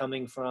 they're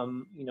coming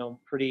from,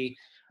 pretty,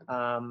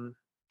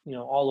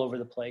 all over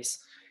the place.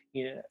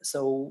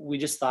 So we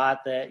just thought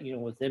that,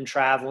 with them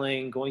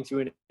traveling, going through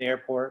an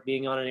airport,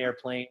 being on an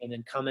airplane, and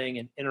then coming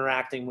and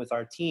interacting with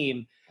our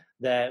team,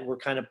 that we're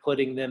kind of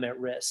putting them at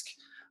risk.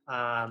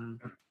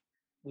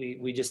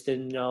 We just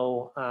didn't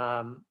know,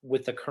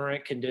 with the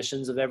current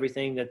conditions of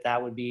everything,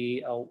 that would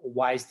be a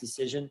wise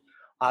decision.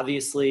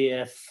 Obviously,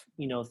 if,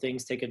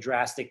 things take a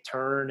drastic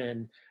turn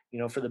and,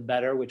 for the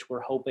better, which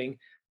we're hoping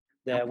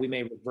that we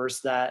may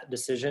reverse that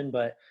decision.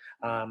 But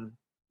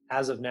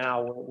as of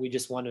now, we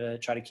just want to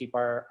try to keep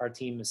our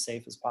team as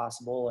safe as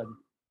possible. And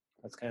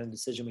that's kind of the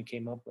decision we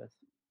came up with.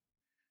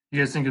 You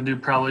guys think you'll do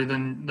probably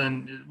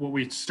then what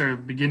we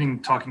started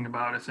beginning talking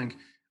about, I think,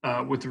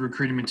 with the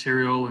recruiting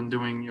material and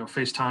doing,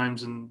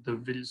 FaceTimes and the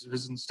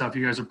videos and stuff,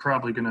 you guys are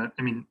probably going to,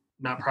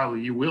 not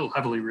probably, you will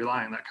heavily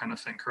rely on that kind of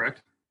thing,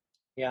 correct?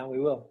 Yeah, we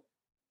will.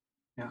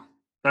 Yeah.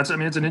 It's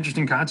an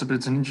interesting concept.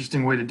 It's an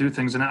interesting way to do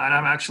things. And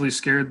I'm actually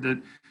scared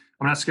that,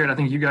 I'm not scared. I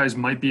think you guys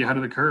might be ahead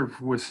of the curve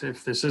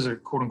if this is a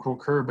quote unquote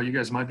curve, but you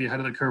guys might be ahead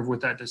of the curve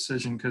with that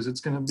decision, because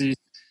it's going to be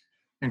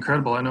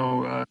incredible. I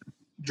know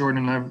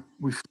Jordan and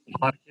we've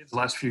a lot of kids the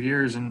last few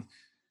years, and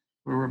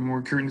we're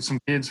recruiting some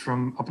kids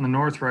from up in the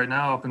north right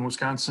now, up in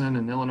Wisconsin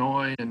and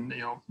Illinois and,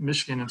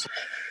 Michigan. And so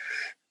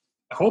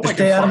I hope I can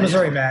stay out of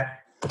Missouri,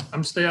 Matt.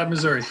 I'm stay out of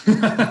Missouri.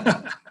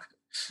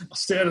 I'll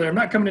stay out of there. I'm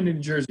not coming into New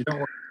Jersey. Don't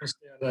worry. I'll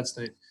stay out of that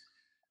state.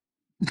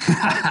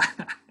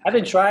 I've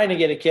been trying to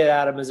get a kid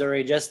out of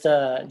Missouri just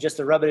to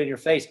rub it in your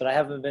face, but I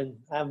haven't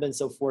been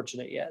so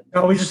fortunate yet.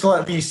 No, we just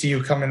let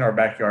VCU come in our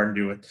backyard and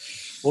do it.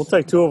 We'll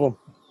take two of them.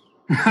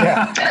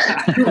 Yeah,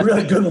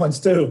 really good ones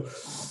too.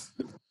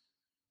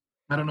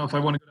 I don't know if I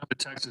want to go down to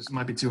Texas. It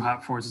might be too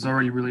hot for us. It's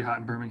already really hot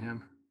in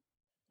Birmingham.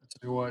 I'll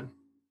tell you what.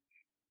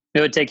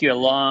 It would take you a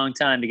long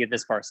time to get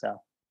this far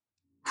south.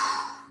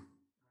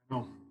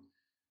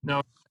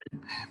 No.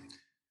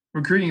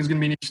 Recruiting is going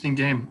to be an interesting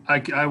game.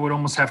 I would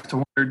almost have to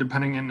wonder,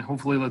 depending, and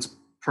hopefully let's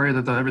pray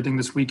that everything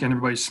this weekend,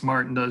 everybody's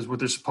smart and does what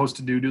they're supposed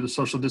to do the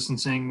social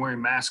distancing,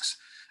 wearing masks,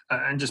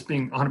 and just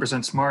being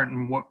 100% smart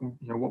in what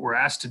we're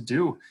asked to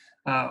do.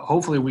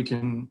 Hopefully we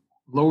can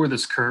lower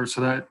this curve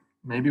so that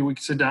maybe we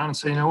can sit down and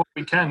say, what,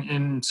 we can.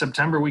 In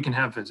September, we can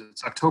have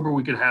visits. October,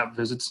 we could have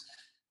visits.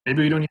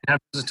 Maybe we don't even have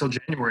visits until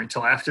January,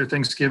 until after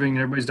Thanksgiving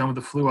and everybody's done with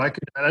the flu.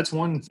 That's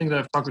one thing that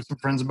I've talked with some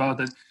friends about,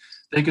 that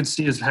they could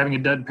see as having a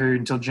dead period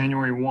until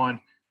January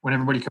 1 when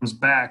everybody comes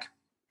back.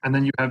 And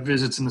then you have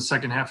visits in the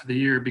second half of the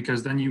year,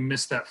 because then you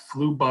miss that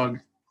flu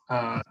bug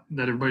that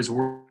everybody's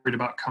worried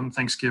about come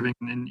Thanksgiving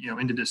and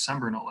into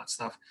December and all that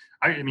stuff.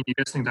 You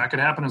guys think that could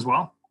happen as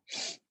well?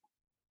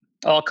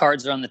 All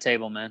cards are on the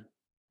table, man.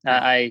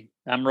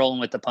 I'm rolling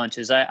with the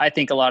punches. I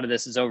think a lot of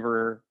this is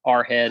over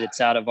our head.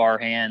 It's out of our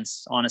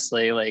hands,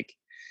 honestly. Like,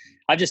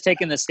 I've just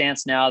taken the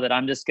stance now that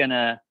I'm just going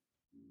to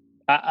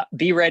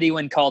be ready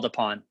when called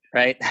upon,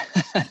 right?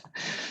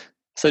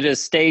 So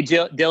just stay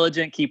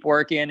diligent, keep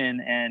working,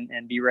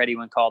 and be ready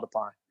when called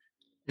upon.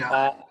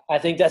 Yeah. I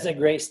think that's a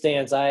great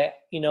stance.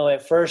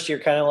 At first you're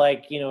kind of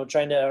like,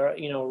 trying to,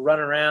 run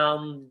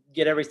around,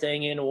 get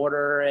everything in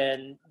order.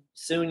 And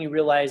soon you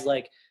realize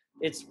like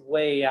it's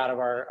way out of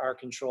our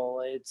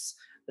control. It's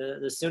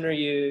the sooner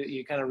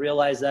you kind of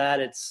realize that,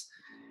 it's,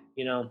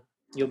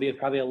 you'll be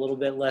probably a little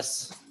bit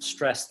less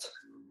stressed.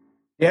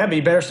 Yeah, but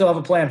you better still have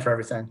a plan for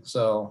everything.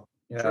 So,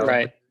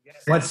 Right.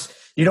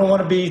 You don't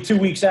want to be 2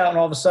 weeks out and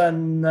all of a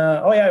sudden,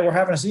 we're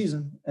having a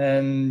season,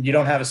 and you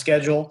don't have a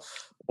schedule,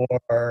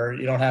 or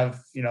you don't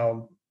have,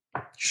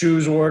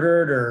 shoes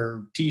ordered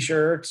or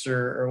T-shirts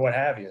or what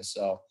have you.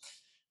 So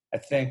I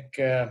think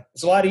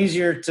it's a lot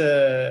easier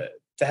to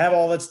have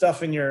all that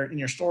stuff in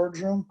your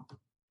storage room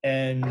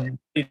and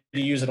to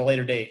use at a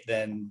later date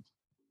than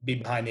be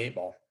behind the 8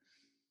 ball.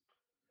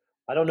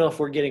 I don't know if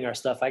we're getting our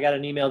stuff. I got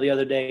an email the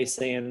other day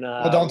saying,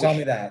 well, don't tell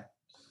me that.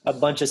 A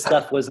bunch of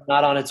stuff was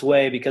not on its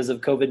way because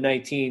of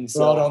COVID-19. So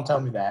well, don't tell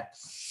me that.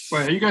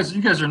 Wait, you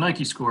guys are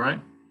Nike school, right?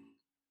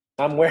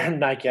 I'm wearing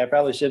Nike. I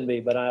probably shouldn't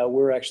be, but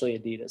we're actually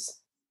Adidas.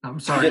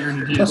 I'm sorry, you're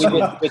an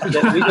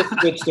Adidas. We just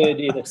switched to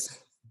Adidas.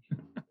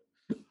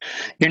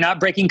 You're not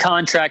breaking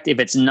contract if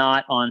it's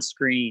not on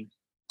screen.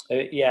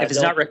 Yeah, if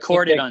it's not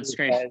recorded on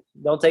screen. Guys.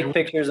 Don't take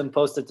pictures and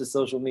post it to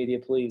social media,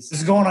 please. This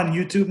is going on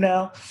YouTube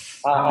now.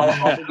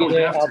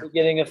 I'll be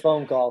getting a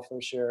phone call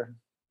for sure.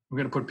 We're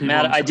gonna put people.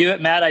 Matt, I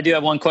do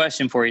have one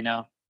question for you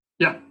now.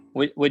 Yeah.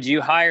 Would you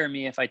hire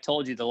me if I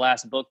told you the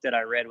last book that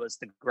I read was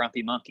The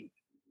Grumpy Monkey?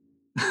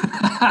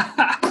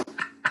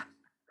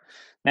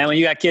 Man, when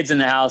you got kids in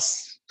the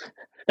house,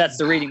 that's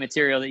the reading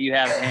material that you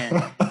have at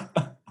hand.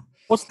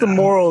 What's the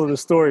moral of the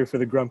story for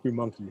the Grumpy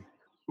Monkey?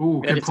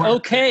 Ooh, that it's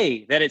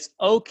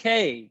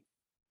okay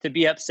to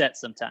be upset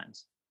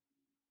sometimes.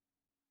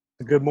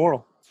 A good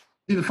moral.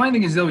 See, the funny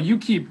thing is, though, you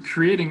keep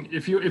creating.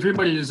 If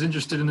everybody is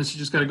interested in this, you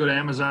just got to go to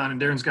Amazon,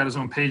 and Darren's got his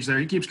own page there.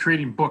 He keeps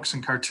creating books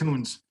and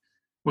cartoons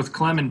with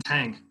Clem and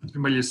Tang.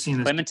 Everybody has seen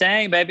this. Clem and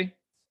Tang, baby.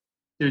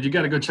 Dude, you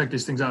got to go check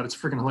these things out. It's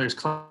freaking hilarious.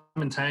 Clem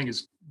and Tang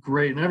is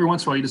great, and every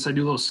once in a while, you decide to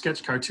do a little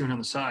sketch cartoon on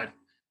the side.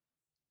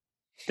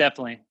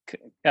 Definitely.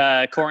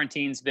 That's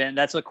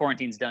what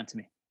quarantine's done to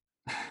me.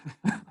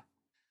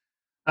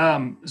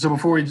 So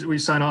before we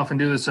sign off and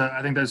do this,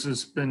 I think this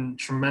has been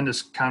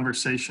tremendous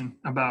conversation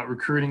about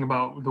recruiting,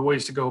 about the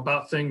ways to go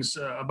about things,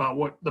 about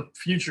what the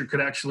future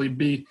could actually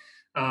be,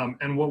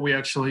 and what we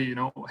actually,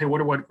 hey, what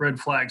are red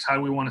flags? How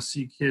do we want to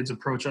see kids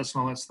approach us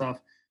and all that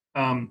stuff?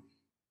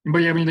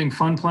 Anybody have anything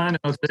fun planned?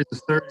 I know today's the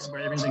 3rd.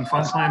 Anybody have anything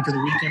fun planned for the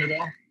weekend at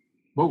all?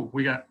 Whoa,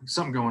 we got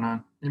something going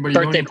on. Anybody?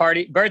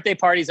 Birthday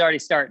party's already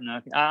starting.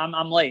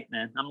 I'm late,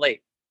 man. I'm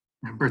late.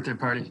 Birthday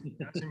party.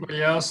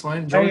 Anybody else?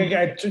 I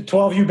got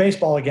 12U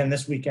baseball again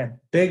this weekend.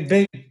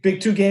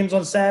 Big 2 games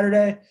on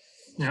Saturday.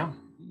 Yeah.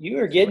 You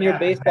are getting your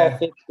baseball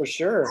fix for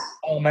sure.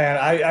 Oh man,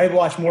 I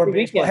watched more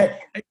baseball.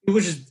 It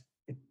was just,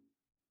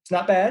 it's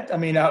not bad. I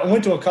mean, I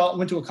went to a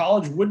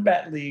college wood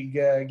bat league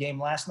game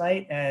last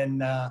night,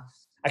 and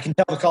I can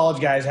tell the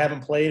college guys haven't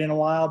played in a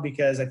while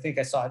because I think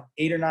I saw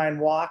 8 or 9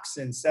 walks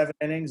in 7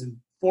 innings and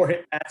 4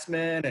 hit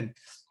batsmen and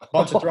a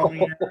bunch of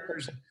throwing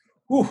errors.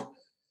 Whew.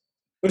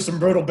 It was some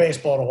brutal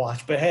baseball to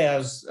watch, but hey, I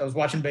was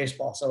watching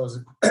baseball, so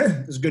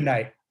it was a good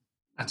night.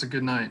 That's a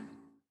good night.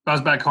 If I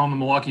was back home, the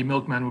Milwaukee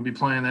Milkmen would be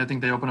playing. I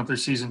think they open up their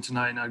season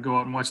tonight, and I'd go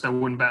out and watch that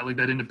wooden bat league.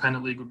 That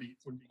independent league would be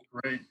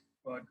great.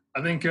 But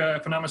I think,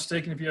 if I'm not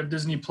mistaken, if you have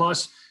Disney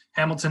Plus,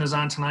 Hamilton is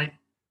on tonight,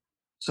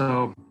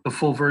 so the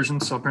full version.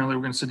 So apparently,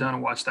 we're going to sit down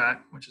and watch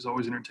that, which is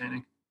always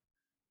entertaining.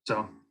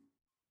 So,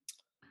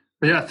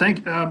 but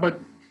yeah, but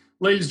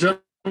ladies and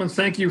gentlemen,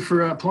 thank you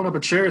for pulling up a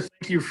chair.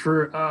 Thank you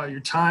for your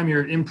time,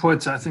 your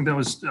input. I think that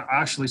was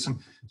actually some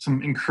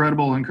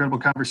incredible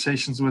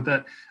conversations with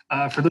that.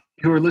 For those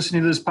who are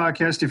listening to this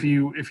podcast, if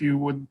you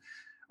would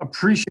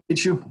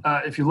appreciate you,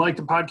 if you like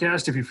the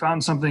podcast, if you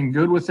found something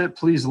good with it,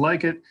 please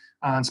like it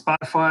on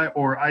Spotify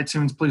or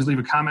iTunes. Please leave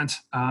a comment,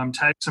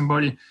 tag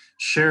somebody,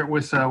 share it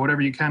with whatever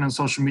you can on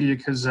social media,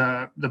 because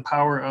the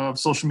power of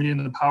social media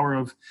and the power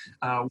of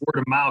word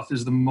of mouth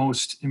is the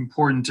most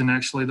important and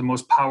actually the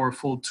most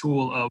powerful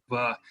tool of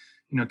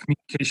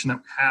communication that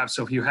we have.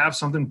 So if you have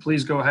something,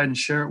 please go ahead and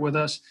share it with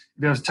us.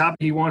 If you have a topic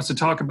you want us to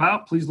talk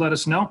about, please let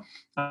us know.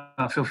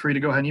 Feel free to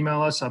go ahead and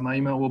email us. My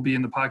email will be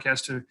in the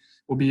podcast,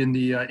 will be in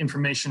the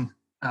information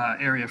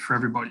area for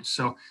everybody.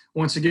 So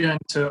once again,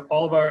 to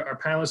all of our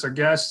panelists, our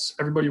guests,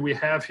 everybody we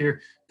have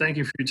here, thank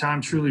you for your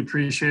time. Truly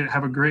appreciate it.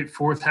 Have a great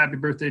 4th. Happy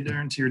birthday,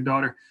 Darren, to your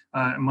daughter.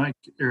 Mike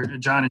or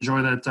John,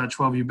 enjoy that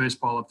 12U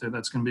baseball up there.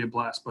 That's going to be a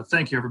blast. But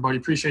thank you, everybody.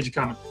 Appreciate you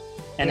coming.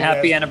 And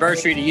happy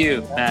anniversary to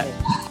you, Matt.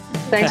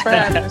 Thanks for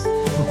having us.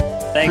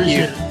 Thank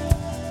you.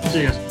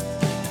 See you guys.